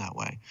always been that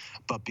way.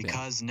 But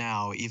because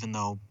now, even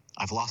though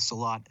I've lost a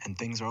lot and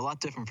things are a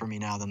lot different for me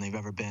now than they've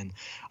ever been,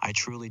 I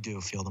truly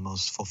do feel the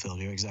most fulfilled.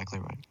 You're exactly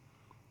right.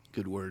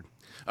 Good word.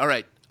 All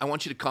right. I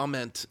want you to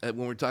comment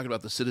when we're talking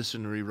about the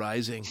citizenry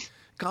rising.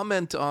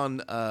 Comment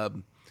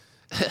on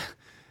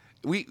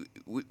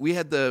we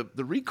had the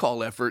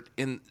recall effort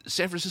in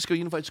San Francisco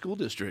Unified School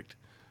District.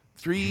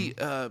 Three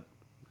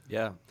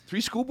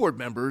school board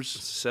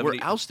members were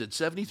ousted.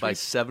 73 by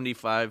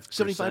 75%.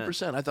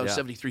 75%. I thought it was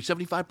 73.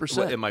 75%.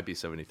 Well, it might be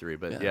 73,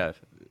 but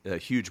a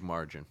huge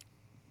margin.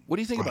 What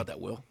do you think about that,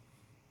 Will?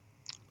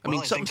 I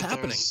mean, something's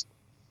happening.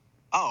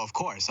 Oh, of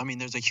course. I mean,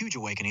 there's a huge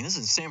awakening. This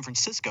is San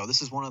Francisco.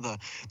 This is one of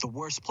the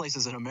worst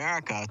places in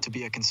America to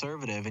be a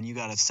conservative, and you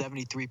got a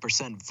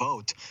 73%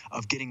 vote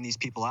of getting these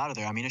people out of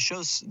there. I mean, it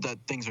shows that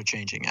things are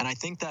changing. And I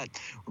think that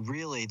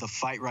really the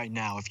fight right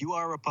now, if you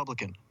are a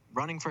Republican,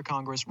 running for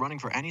Congress, running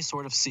for any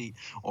sort of seat,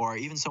 or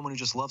even someone who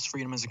just loves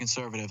freedom as a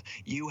conservative,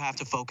 you have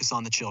to focus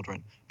on the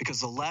children. Because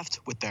the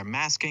left, with their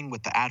masking,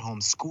 with the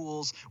at-home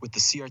schools, with the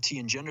CRT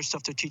and gender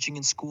stuff they're teaching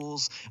in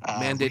schools,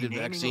 mandated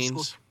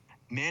vaccines.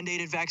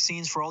 Mandated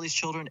vaccines for all these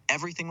children,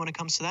 everything when it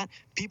comes to that,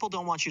 people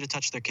don't want you to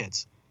touch their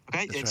kids.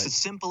 Okay? It's as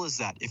simple as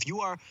that. If you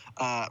are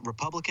a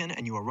Republican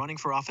and you are running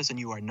for office and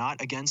you are not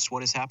against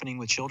what is happening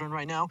with children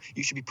right now,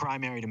 you should be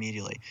primaried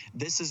immediately.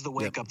 This is the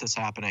wake-up that's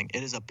happening.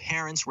 It is a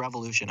parents'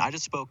 revolution. I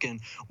just spoke in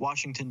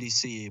Washington,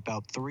 D.C.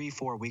 about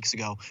 3-4 weeks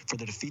ago for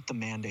the Defeat the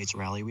Mandates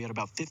rally. We had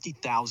about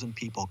 50,000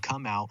 people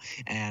come out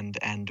and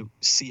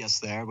see us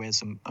there. We had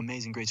some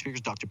amazing, great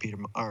speakers,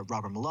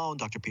 Robert Malone,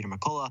 Dr. Peter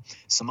McCullough,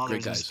 some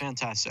others. It was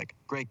fantastic.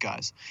 Great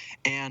guys.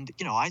 And,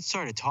 I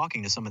started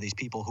talking to some of these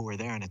people who were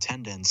there in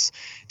attendance.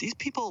 These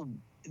people,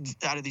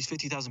 out of these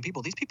 50,000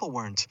 people, these people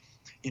weren't,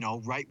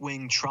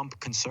 right-wing Trump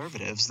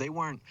conservatives. They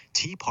weren't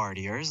Tea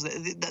Partiers.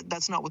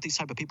 That's not what these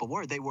type of people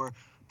were. They were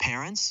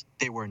parents.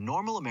 They were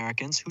normal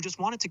Americans who just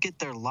wanted to get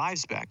their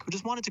lives back, who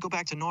just wanted to go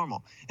back to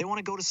normal. They want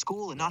to go to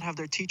school and not have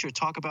their teacher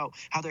talk about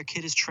how their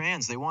kid is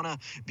trans. They want to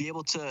be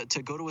able to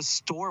go to a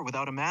store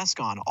without a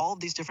mask on. All of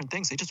these different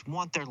things. They just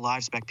want their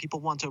lives back. People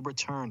want to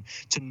return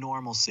to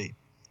normalcy.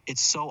 It's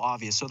so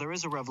obvious. So there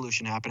is a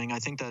revolution happening. I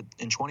think that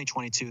in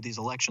 2022, these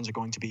elections are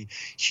going to be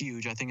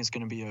huge. I think it's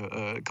going to be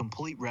a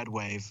complete red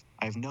wave.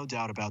 I have no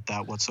doubt about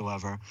that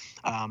whatsoever.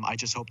 I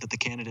just hope that the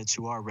candidates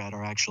who are red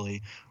are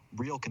actually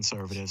real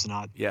conservatives,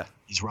 not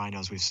these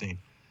rhinos we've seen.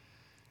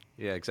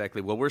 Yeah,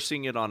 exactly. Well, we're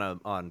seeing it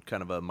on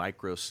kind of a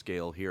micro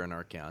scale here in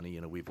our county.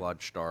 We've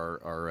launched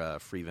our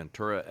Free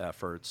Ventura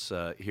efforts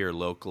here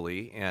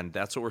locally, and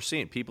that's what we're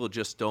seeing. People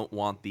just don't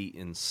want the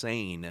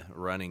insane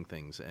running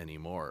things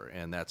anymore,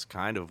 and that's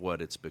kind of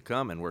what it's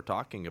become. And we're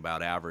talking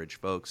about average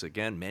folks,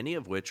 again, many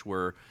of which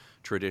were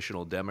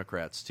traditional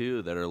Democrats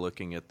too that are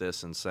looking at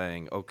this and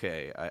saying,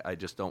 okay, I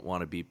just don't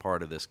want to be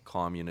part of this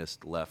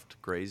communist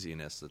left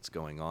craziness that's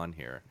going on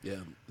here. Yeah,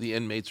 the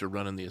inmates are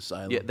running the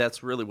asylum. Yeah,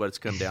 that's really what it's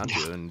come down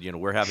to. And,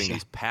 we're having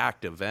these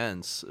packed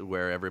events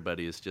where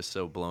everybody is just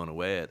so blown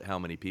away at how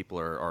many people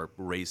are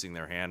raising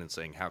their hand and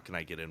saying, how can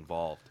I get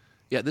involved?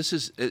 Yeah, this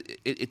is.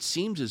 It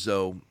seems as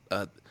though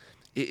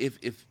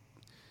if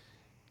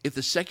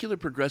the secular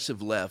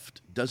progressive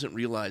left doesn't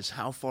realize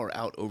how far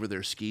out over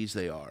their skis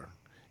they are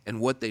and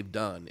what they've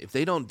done, if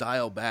they don't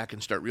dial back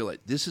and start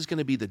realizing this is going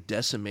to be the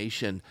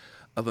decimation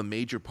of a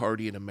major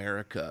party in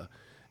America,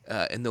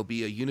 and there'll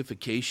be a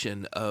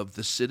unification of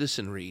the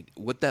citizenry,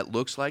 what that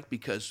looks like,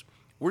 because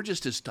we're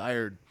just as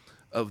tired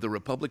of the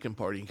Republican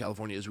Party in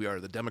California as we are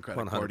the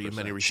Democratic 100%. Party in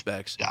many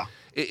respects. Yeah.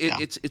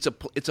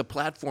 It's a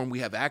platform we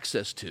have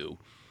access to,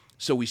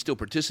 so we still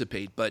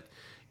participate, but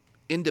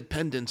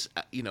independents,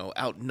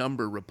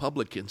 outnumber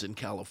Republicans in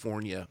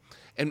California,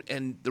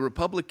 and the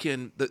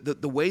Republican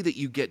the way that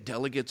you get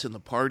delegates in the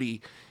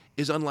party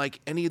is unlike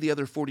any of the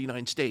other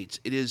 49 states.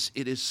 It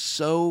is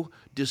so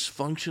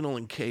dysfunctional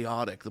and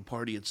chaotic, the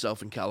party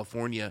itself in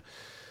California.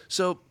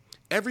 So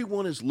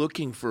everyone is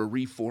looking for a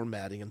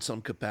reformatting in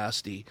some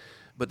capacity,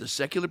 but the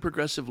secular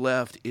progressive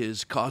left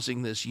is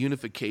causing this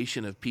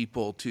unification of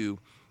people to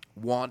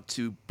want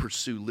to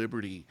pursue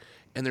liberty,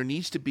 and there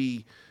needs to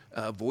be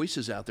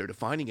voices out there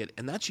defining it,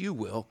 and that's you,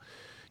 Will.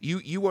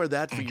 You are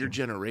that for your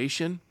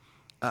generation.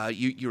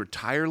 You're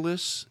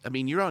tireless. I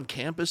mean, you're on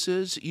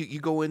campuses. You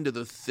go into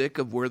the thick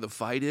of where the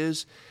fight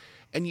is,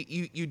 and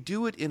you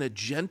do it in a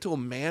gentle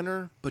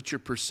manner, but you're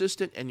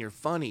persistent and you're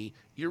funny.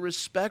 You're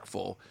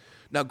respectful.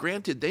 Now,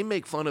 granted, they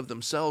make fun of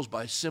themselves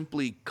by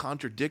simply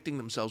contradicting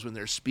themselves when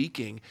they're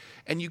speaking,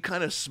 and you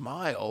kind of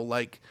smile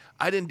like,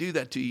 I didn't do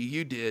that to you,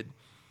 you did.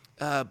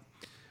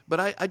 But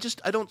I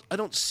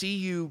don't see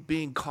you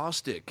being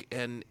caustic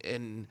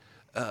and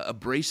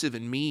abrasive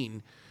and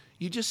mean.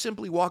 You just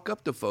simply walk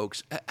up to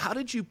folks. How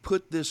did you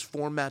put this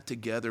format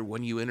together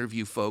when you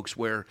interview folks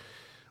where,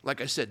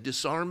 like I said,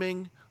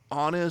 disarming,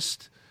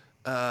 honest,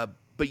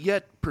 but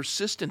yet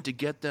persistent to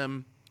get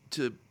them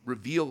to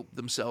reveal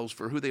themselves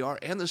for who they are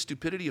and the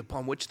stupidity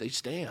upon which they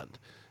stand?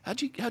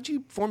 How'd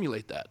you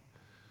formulate that?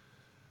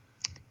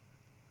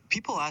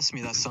 People ask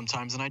me that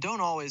sometimes, and I don't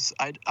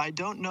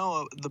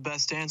know the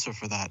best answer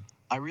for that.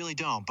 I really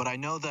don't. But I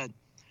know that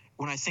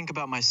when I think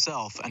about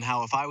myself and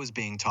how if I was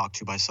being talked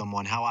to by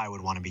someone, how I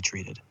would want to be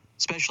treated,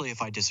 especially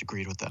if I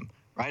disagreed with them,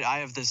 right? I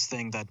have this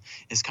thing that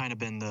has kind of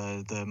been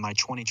my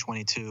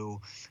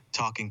 2022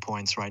 talking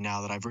points right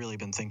now that I've really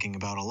been thinking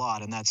about a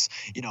lot. And that's,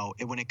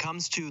 when it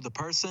comes to the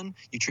person,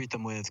 you treat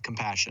them with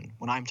compassion.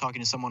 When I'm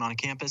talking to someone on a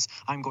campus,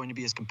 I'm going to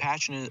be as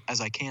compassionate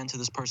as I can to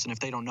this person. If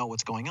they don't know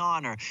what's going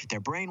on, or they're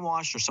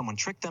brainwashed, or someone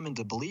tricked them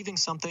into believing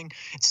something,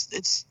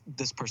 it's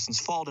this person's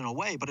fault in a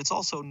way, but it's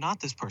also not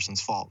this person's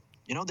fault.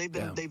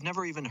 They've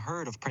never even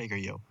heard of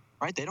PragerU.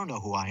 Right? They don't know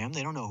who I am.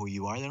 They don't know who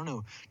you are. They don't know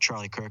who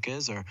Charlie Kirk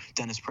is or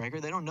Dennis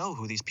Prager. They don't know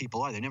who these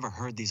people are. They've never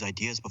heard these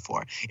ideas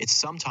before. It's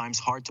sometimes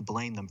hard to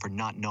blame them for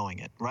not knowing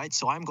it, right?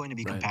 So I'm going to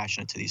be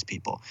compassionate to these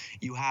people.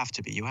 You have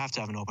to be. You have to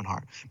have an open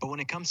heart. But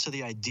when it comes to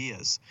the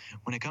ideas,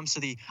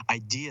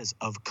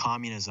 of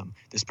communism,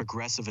 this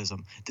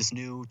progressivism, this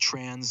new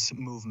trans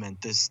movement,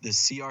 this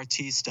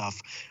CRT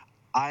stuff,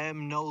 I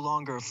am no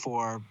longer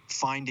for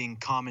finding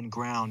common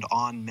ground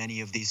on many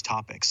of these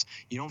topics.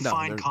 You don't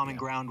find common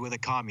ground with a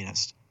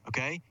communist.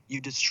 Okay?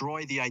 You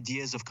destroy the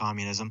ideas of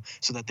communism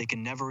so that they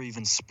can never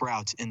even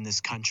sprout in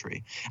this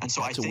country. And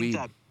so I think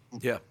that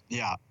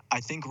I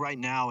think right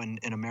now in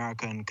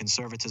America and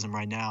conservatism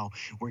right now,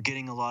 we're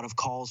getting a lot of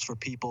calls for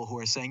people who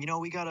are saying,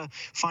 we got to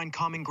find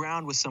common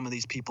ground with some of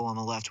these people on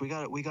the left. We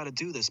got to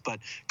do this. But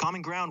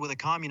common ground with a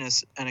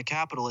communist and a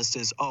capitalist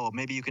is,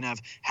 maybe you can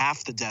have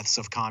half the deaths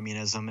of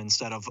communism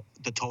instead of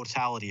the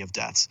totality of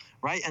deaths,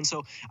 right? And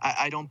so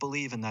I don't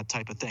believe in that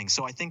type of thing.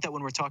 So I think that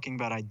when we're talking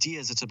about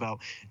ideas, it's about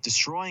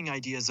destroying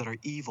ideas that are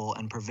evil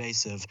and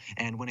pervasive.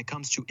 And when it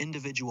comes to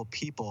individual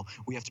people,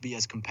 we have to be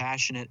as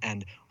compassionate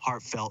and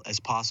heartfelt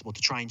as possible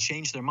to try and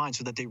change their minds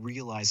so that they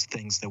realize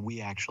things that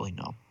we actually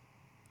know.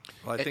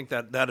 Well, I think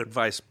that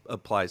advice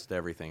applies to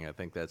everything. I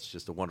think that's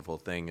just a wonderful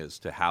thing as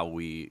to how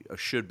we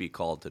should be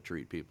called to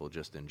treat people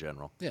just in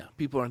general. Yeah,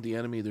 people aren't the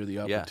enemy, they're the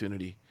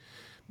opportunity.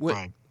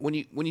 Yeah. When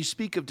you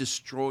speak of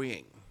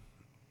destroying,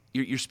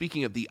 you're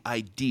speaking of the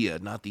idea,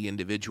 not the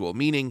individual,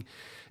 meaning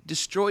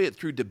destroy it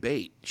through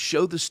debate,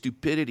 show the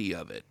stupidity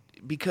of it,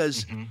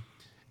 because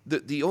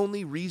the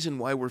only reason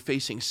why we're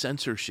facing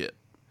censorship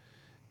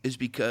is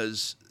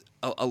because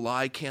a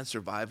lie can't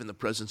survive in the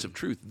presence of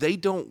truth. They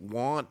don't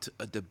want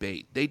a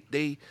debate.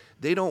 They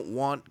don't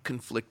want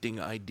conflicting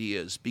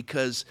ideas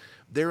because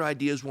their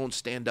ideas won't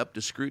stand up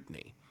to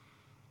scrutiny.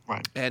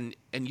 Right. And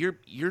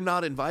you're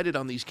not invited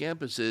on these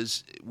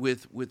campuses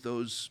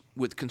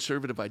with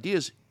conservative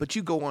ideas, but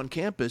you go on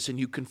campus and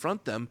you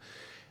confront them,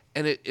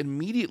 and it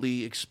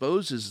immediately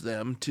exposes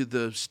them to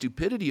the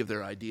stupidity of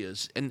their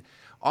ideas. And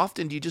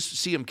often you just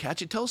see them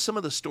catch it. Tell us some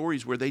of the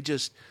stories where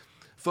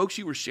folks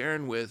you were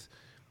sharing with,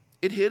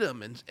 it hit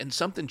him and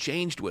something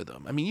changed with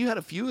him. I mean, you had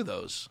a few of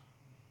those.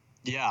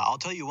 Yeah, I'll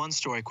tell you one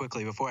story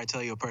quickly before I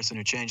tell you a person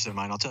who changed their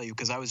mind. I'll tell you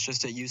because I was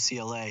just at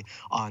UCLA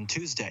on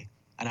Tuesday,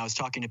 and I was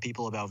talking to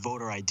people about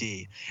voter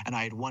ID, and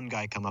I had one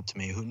guy come up to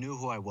me who knew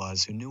who I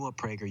was, who knew what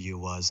PragerU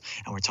was,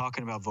 and we're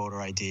talking about voter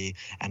ID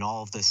and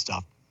all of this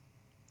stuff.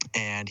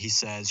 And he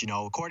says,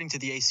 according to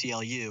the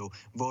ACLU,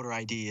 voter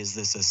ID is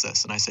this, this,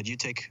 this. And I said, you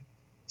take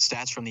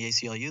stats from the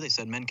ACLU? They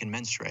said men can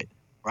menstruate,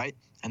 right?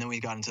 And then we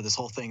got into this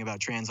whole thing about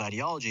trans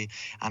ideology,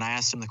 and I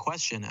asked him the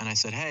question, and I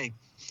said, hey,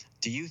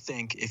 do you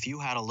think if you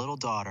had a little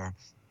daughter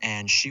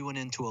and she went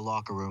into a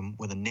locker room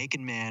with a naked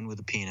man with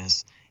a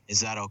penis, is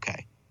that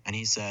okay? And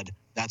he said,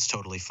 that's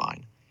totally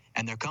fine.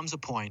 And there comes a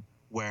point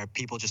where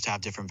people just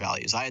have different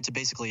values. I had to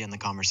basically end the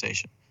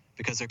conversation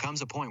because there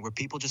comes a point where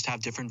people just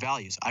have different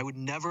values. I would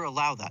never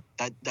allow that.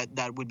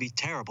 That would be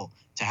terrible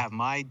to have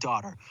my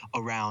daughter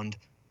around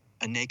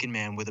a naked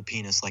man with a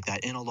penis like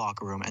that in a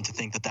locker room and to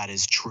think that that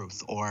is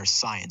truth or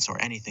science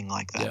or anything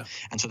like that. Yeah.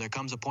 And so there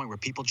comes a point where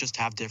people just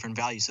have different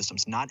value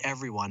systems. Not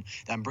everyone,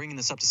 I'm bringing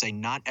this up to say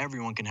not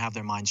everyone can have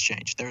their minds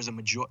changed. There's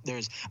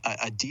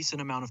a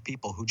decent amount of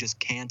people who just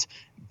can't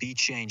be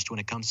changed when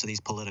it comes to these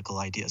political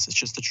ideas. It's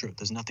just the truth.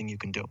 There's nothing you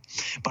can do.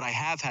 But I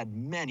have had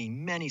many,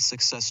 many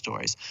success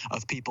stories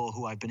of people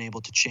who I've been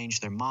able to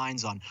change their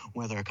minds on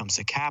whether it comes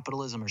to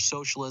capitalism or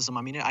socialism.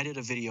 I mean, I did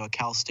a video at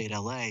Cal State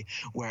LA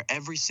where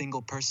every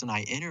single person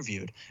I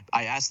interviewed,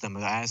 I asked them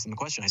a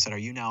question. I said, are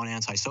you now an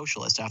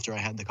anti-socialist? After I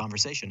had the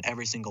conversation,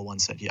 every single one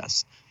said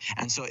yes.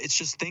 And so it's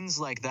just things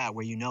like that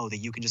where that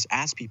you can just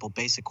ask people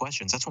basic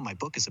questions. That's what my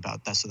book is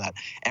about. That's so that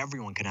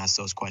everyone can ask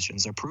those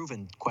questions. They're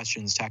proven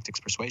questions, tactics,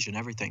 persuasion,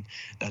 everything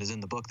that is in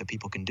the book that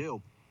people can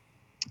do.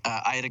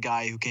 I had a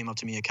guy who came up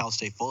to me at Cal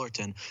State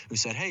Fullerton who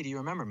said, hey, do you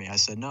remember me? I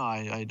said, no,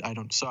 I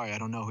don't. Sorry, I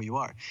don't know who you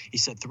are. He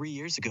said, 3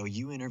 years ago,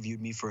 you interviewed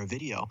me for a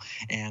video,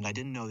 and I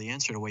didn't know the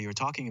answer to what you were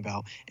talking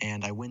about.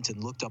 And I went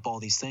and looked up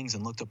all these things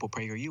and looked up what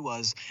PragerU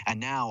was. And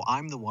now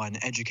I'm the one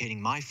educating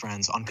my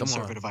friends on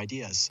conservative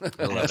ideas.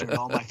 And I turned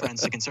all my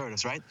friends to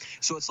conservatives, right?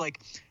 So it's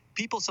like,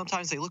 people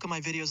sometimes they look at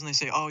my videos and they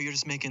say, oh, you're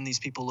just making these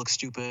people look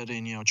stupid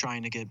and,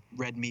 trying to get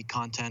red meat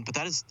content. But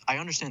I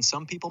understand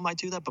some people might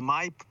do that. But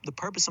the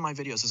purpose of my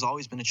videos has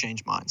always been to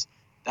change minds.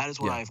 That is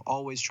what I've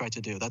always tried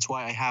to do. That's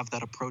why I have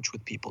that approach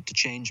with people, to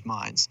change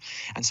minds.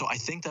 And so I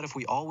think that if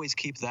we always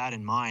keep that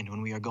in mind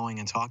when we are going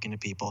and talking to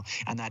people,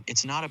 and that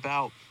it's not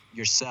about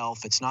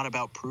yourself, it's not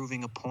about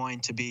proving a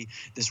point to be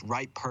this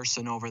right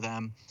person over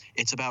them.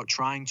 It's about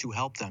trying to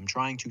help them,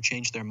 trying to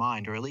change their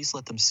mind, or at least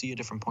let them see a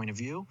different point of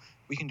view.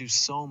 We can do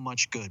so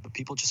much good, but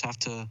people just have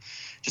to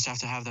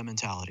have that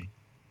mentality.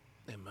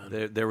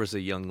 There was a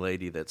young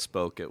lady that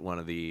spoke at one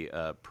of the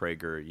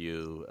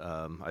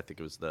PragerU, I think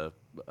it was the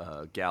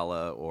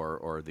gala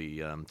or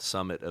the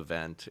summit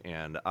event,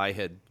 and I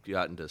had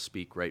gotten to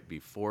speak right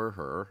before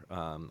her.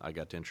 I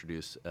got to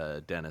introduce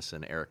Dennis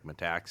and Eric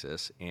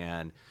Metaxas,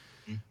 and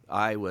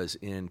I was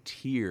in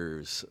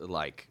tears,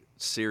 like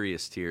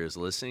serious tears,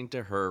 listening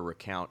to her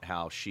recount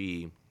how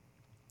she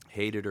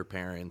hated her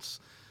parents,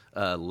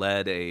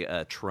 led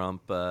a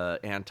Trump,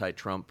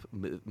 anti-Trump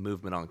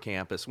movement on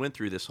campus, went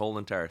through this whole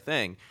entire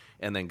thing,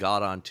 and then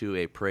got onto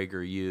a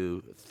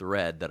PragerU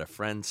thread that a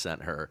friend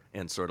sent her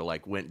and sort of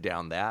like went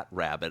down that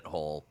rabbit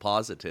hole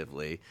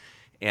positively.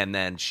 And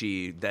then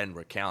she then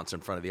recounts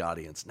in front of the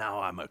audience,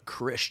 now I'm a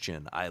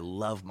Christian. I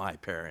love my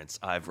parents.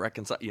 I've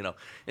reconciled,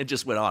 and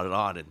just went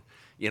on. And,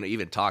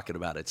 even talking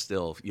about it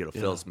still,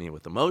 fills me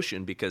with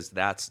emotion, because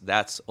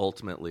that's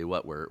ultimately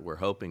what we're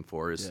hoping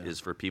for is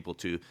for people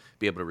to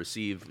be able to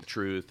receive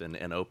truth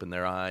and open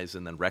their eyes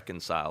and then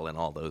reconcile in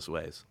all those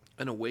ways.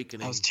 An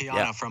awakening. That was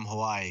Tiana from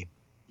Hawaii.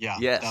 Yeah.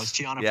 Yes. That was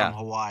Tiana from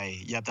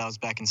Hawaii. Yep, that was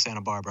back in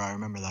Santa Barbara. I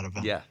remember that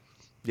event. Yeah.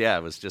 Yeah,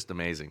 it was just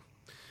amazing.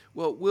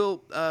 Well,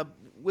 Will,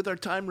 with our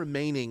time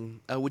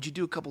remaining, would you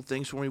do a couple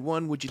things for me?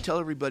 One, would you tell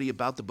everybody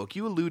about the book?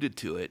 You alluded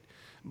to it,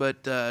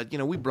 but,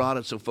 we brought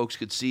it so folks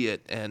could see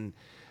it, and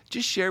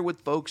just share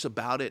with folks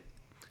about it.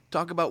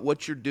 Talk about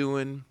what you're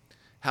doing,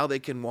 how they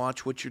can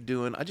watch what you're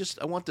doing.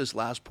 I want this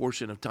last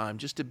portion of time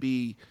just to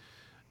be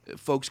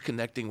folks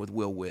connecting with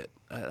Will Witt.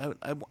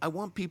 I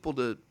want people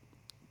to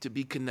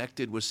be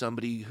connected with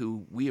somebody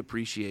who we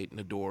appreciate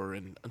and adore,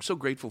 and I'm so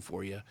grateful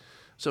for you.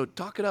 So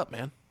talk it up,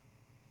 man.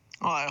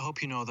 Well, I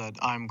hope you know that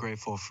I'm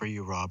grateful for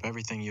you, Rob.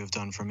 Everything you've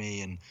done for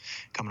me and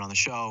coming on the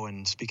show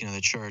and speaking to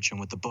the church and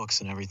with the books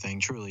and everything.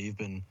 Truly, you've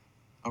been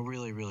a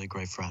really, really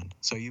great friend.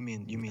 So you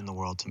mean the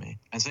world to me.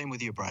 And same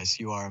with you, Bryce.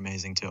 You are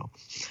amazing too.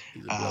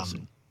 He's a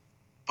blessing.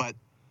 But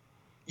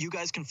you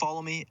guys can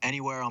follow me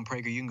anywhere on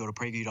PragerU. You can go to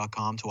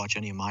PragerU.com to watch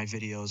any of my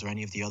videos or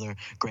any of the other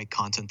great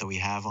content that we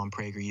have on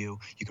PragerU.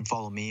 You can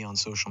follow me on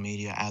social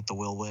media at The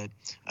Will Witt.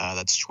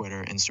 That's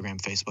Twitter,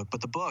 Instagram, Facebook.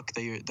 But the book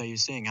that you're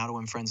seeing, How to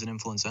Win Friends and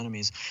Influence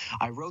Enemies,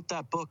 I wrote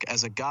that book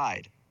as a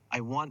guide.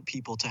 I want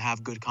people to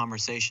have good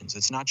conversations.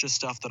 It's not just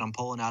stuff that I'm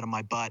pulling out of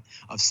my butt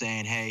of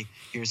saying, hey,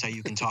 here's how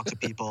you can talk to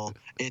people.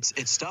 It's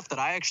stuff that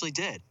I actually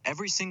did.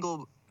 Every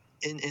single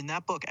in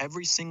that book,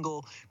 every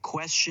single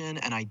question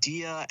and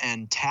idea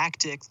and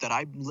tactic that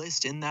I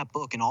list in that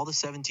book, in all the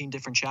 17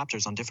 different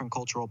chapters on different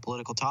cultural,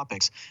 political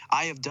topics,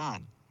 I have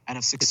done and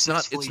have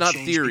successfully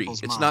changed people's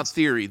minds. It's not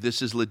theory.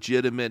 This is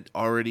legitimate,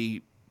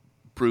 already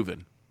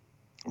proven.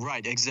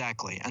 Right,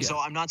 exactly. And so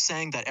I'm not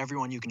saying that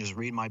everyone, you can just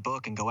read my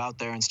book and go out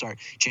there and start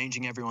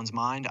changing everyone's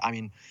mind. I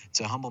mean,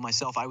 to humble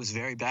myself, I was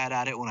very bad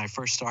at it when I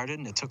first started,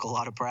 and it took a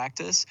lot of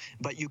practice,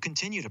 but you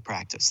continue to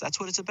practice. That's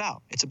what it's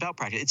about. It's about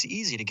practice. It's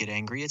easy to get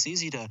angry. It's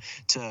easy to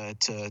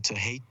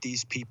hate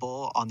these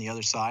people on the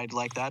other side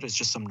like that. It's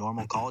just some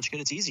normal college kid.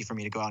 It's easy for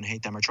me to go out and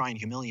hate them or try and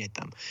humiliate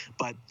them.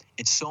 But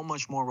it's so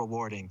much more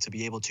rewarding to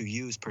be able to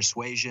use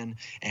persuasion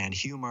and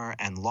humor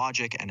and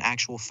logic and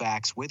actual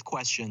facts with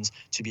questions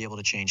to be able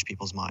to change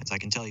people's minds. I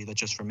can tell you that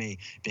just for me,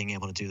 being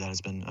able to do that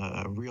has been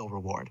a real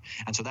reward.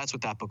 And so that's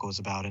what that book was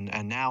about.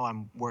 And now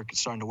I'm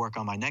starting to work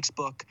on my next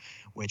book,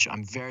 which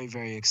I'm very,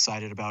 very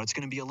excited about. It's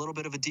going to be a little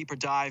bit of a deeper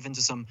dive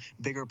into some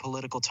bigger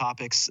political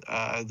topics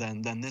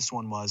than this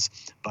one was.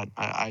 But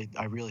I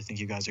really think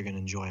you guys are going to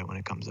enjoy it when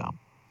it comes out.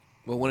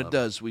 Well, when it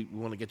does, we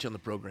want to get you on the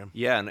program.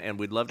 Yeah, and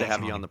we'd love to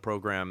have you on the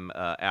program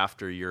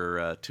after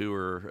your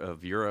tour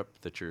of Europe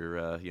that you're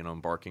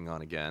embarking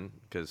on again,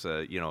 because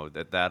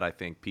that I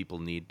think people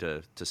need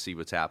to see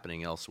what's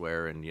happening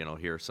elsewhere and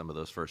hear some of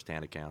those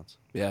firsthand accounts.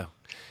 Yeah.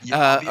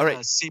 I'll be at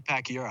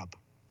CPAC Europe.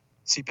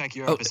 CPAC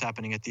Europe is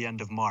happening at the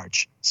end of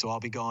March, so I'll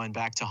be going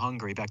back to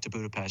Hungary, back to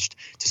Budapest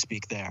to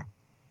speak there.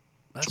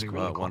 That's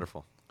really cool.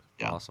 Wonderful.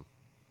 Yeah. Awesome.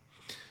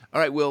 All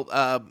right. Well,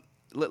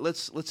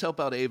 let's help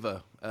out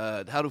Ava.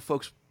 How do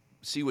folks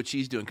see what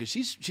she's doing? Because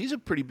she's a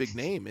pretty big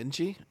name, isn't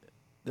she?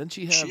 Doesn't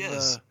she have She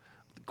is.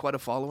 Quite a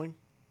following?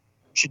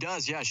 She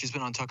does, yeah. She's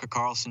been on Tucker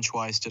Carlson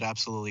twice, did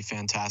absolutely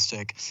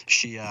fantastic.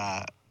 She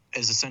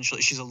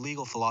she's a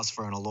legal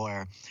philosopher and a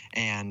lawyer,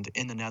 and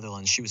in the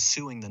Netherlands, she was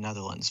suing the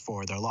Netherlands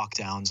for their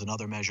lockdowns and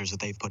other measures that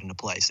they've put into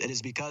place. It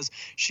is because,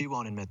 she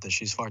won't admit this,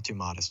 she's far too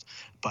modest,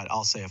 but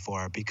I'll say it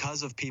for her,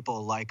 because of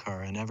people like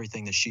her and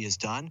everything that she has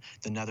done,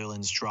 the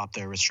Netherlands dropped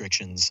their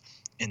restrictions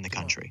in the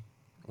country.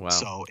 Wow.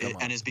 So,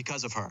 and it's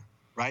because of her,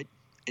 right?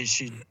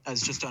 She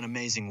has just done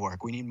amazing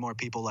work. We need more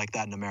people like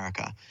that in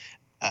America.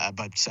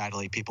 But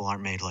sadly, people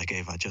aren't made like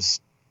Ava,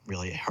 just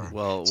really her.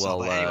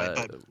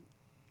 But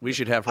we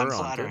should have her on. I'm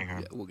flattering her.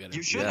 Yeah, we'll get her.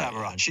 You should have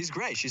her on. She's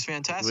great. She's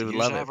fantastic. We would You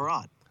love should it. have her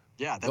on.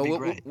 Yeah, that'd be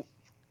great.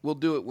 We'll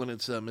do it when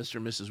it's Mr.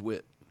 and Mrs.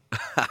 Witt.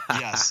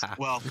 Yes.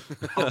 Well,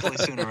 hopefully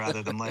sooner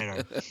rather than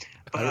later.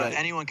 But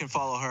anyone can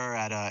follow her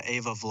at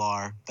Ava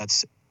Vlar.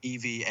 That's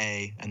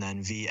EVA and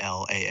then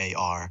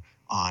VLAAR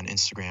on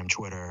Instagram,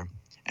 Twitter,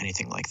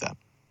 anything like that.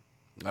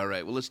 All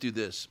right. Well, let's do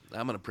this.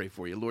 I'm going to pray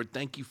for you. Lord,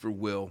 thank you for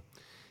Will.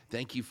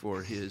 Thank you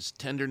for his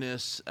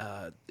tenderness,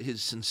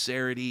 his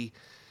sincerity,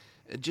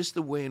 just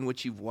the way in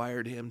which you've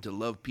wired him to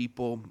love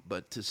people,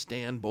 but to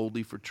stand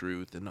boldly for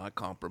truth and not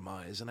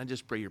compromise. And I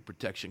just pray your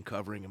protection,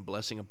 covering, and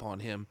blessing upon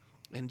him,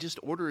 and just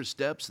order his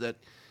steps that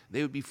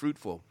they would be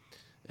fruitful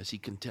as he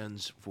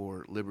contends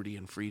for liberty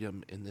and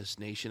freedom in this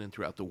nation and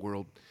throughout the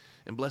world.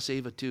 And bless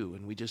Ava too.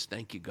 And we just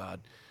thank you, God,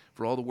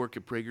 for all the work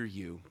at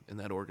PragerU and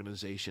that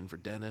organization, for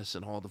Dennis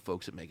and all the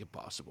folks that make it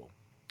possible.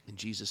 In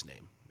Jesus'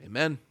 name,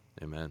 amen.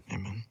 Amen.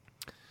 Amen.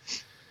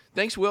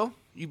 Thanks, Will.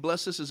 You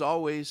bless us as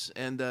always.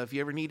 And if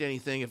you ever need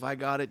anything, if I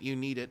got it, you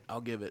need it,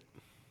 I'll give it.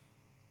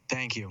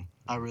 Thank you.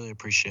 I really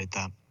appreciate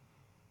that.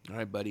 All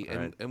right, buddy. All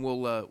right. And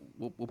we'll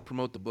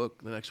promote the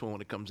book, the next one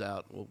when it comes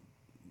out.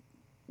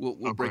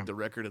 We'll break the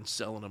record in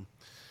selling them.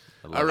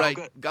 All right.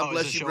 God is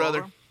bless the you, show brother.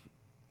 over?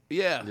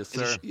 Yeah. Yes,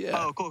 sir.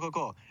 Yeah. Oh,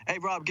 cool. Hey,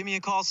 Rob, give me a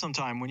call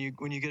sometime when you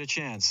get a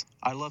chance.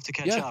 I'd love to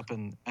catch up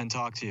and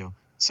talk to you.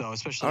 So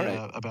especially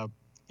about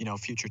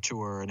future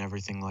tour and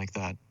everything like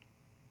that.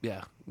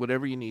 Yeah.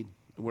 Whatever you need.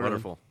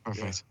 Wonderful.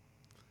 Perfect.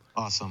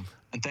 Yeah. Awesome.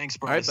 And thanks,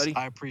 All right, Bryce. buddy.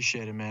 I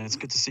appreciate it, man. It's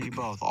good to see you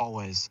both,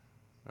 always.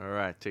 All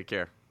right. Take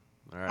care.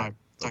 All right. All right.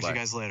 Talk to you Bye-bye.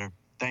 guys later.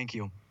 Thank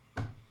you.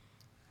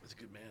 That's a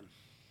good man.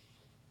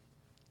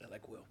 I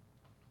like Will.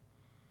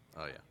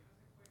 Oh, yeah.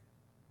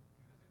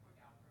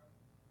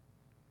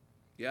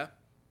 Yeah?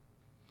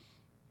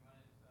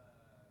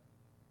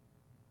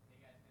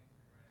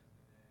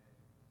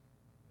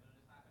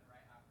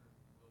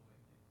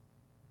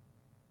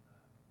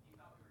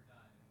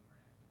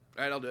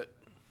 All right, I'll do it.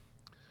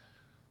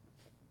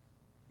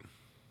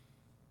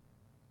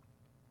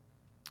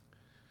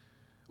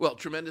 Well,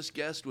 tremendous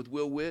guest with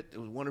Will Witt. It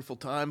was a wonderful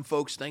time.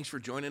 Folks, thanks for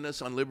joining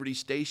us on Liberty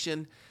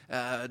Station.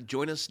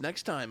 Join us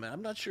next time.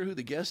 I'm not sure who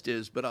the guest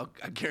is, but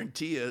I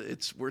guarantee you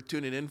it's worth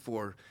tuning in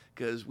for,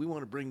 because we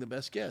want to bring the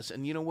best guests.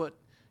 And you know what?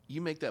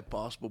 You make that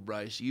possible,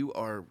 Bryce. You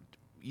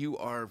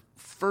are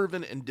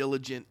fervent and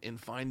diligent in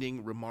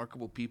finding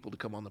remarkable people to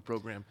come on the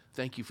program.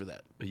 Thank you for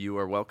that. You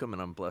are welcome,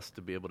 and I'm blessed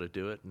to be able to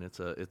do it, and it's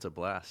a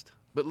blast.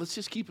 But let's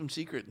just keep them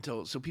secret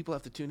so people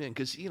have to tune in,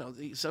 because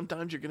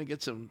sometimes you're going to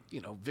get some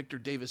Victor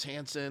Davis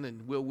Hanson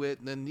and Will Witt,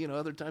 and then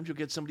other times you'll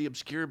get somebody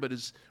obscure but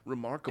is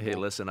remarkable. Hey,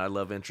 listen, I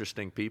love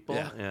interesting people,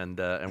 and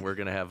we're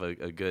going to have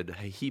a good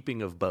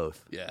heaping of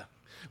both. Yeah.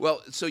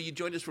 Well, so you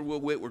joined us for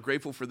Will Witt. We're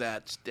grateful for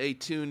that. Stay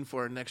tuned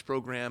for our next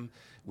program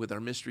with our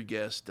mystery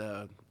guest.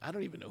 I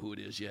don't even know who it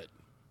is yet,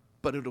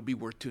 but it'll be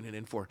worth tuning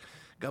in for.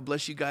 God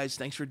bless you guys.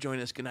 Thanks for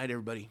joining us. Good night,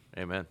 everybody.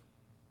 Amen.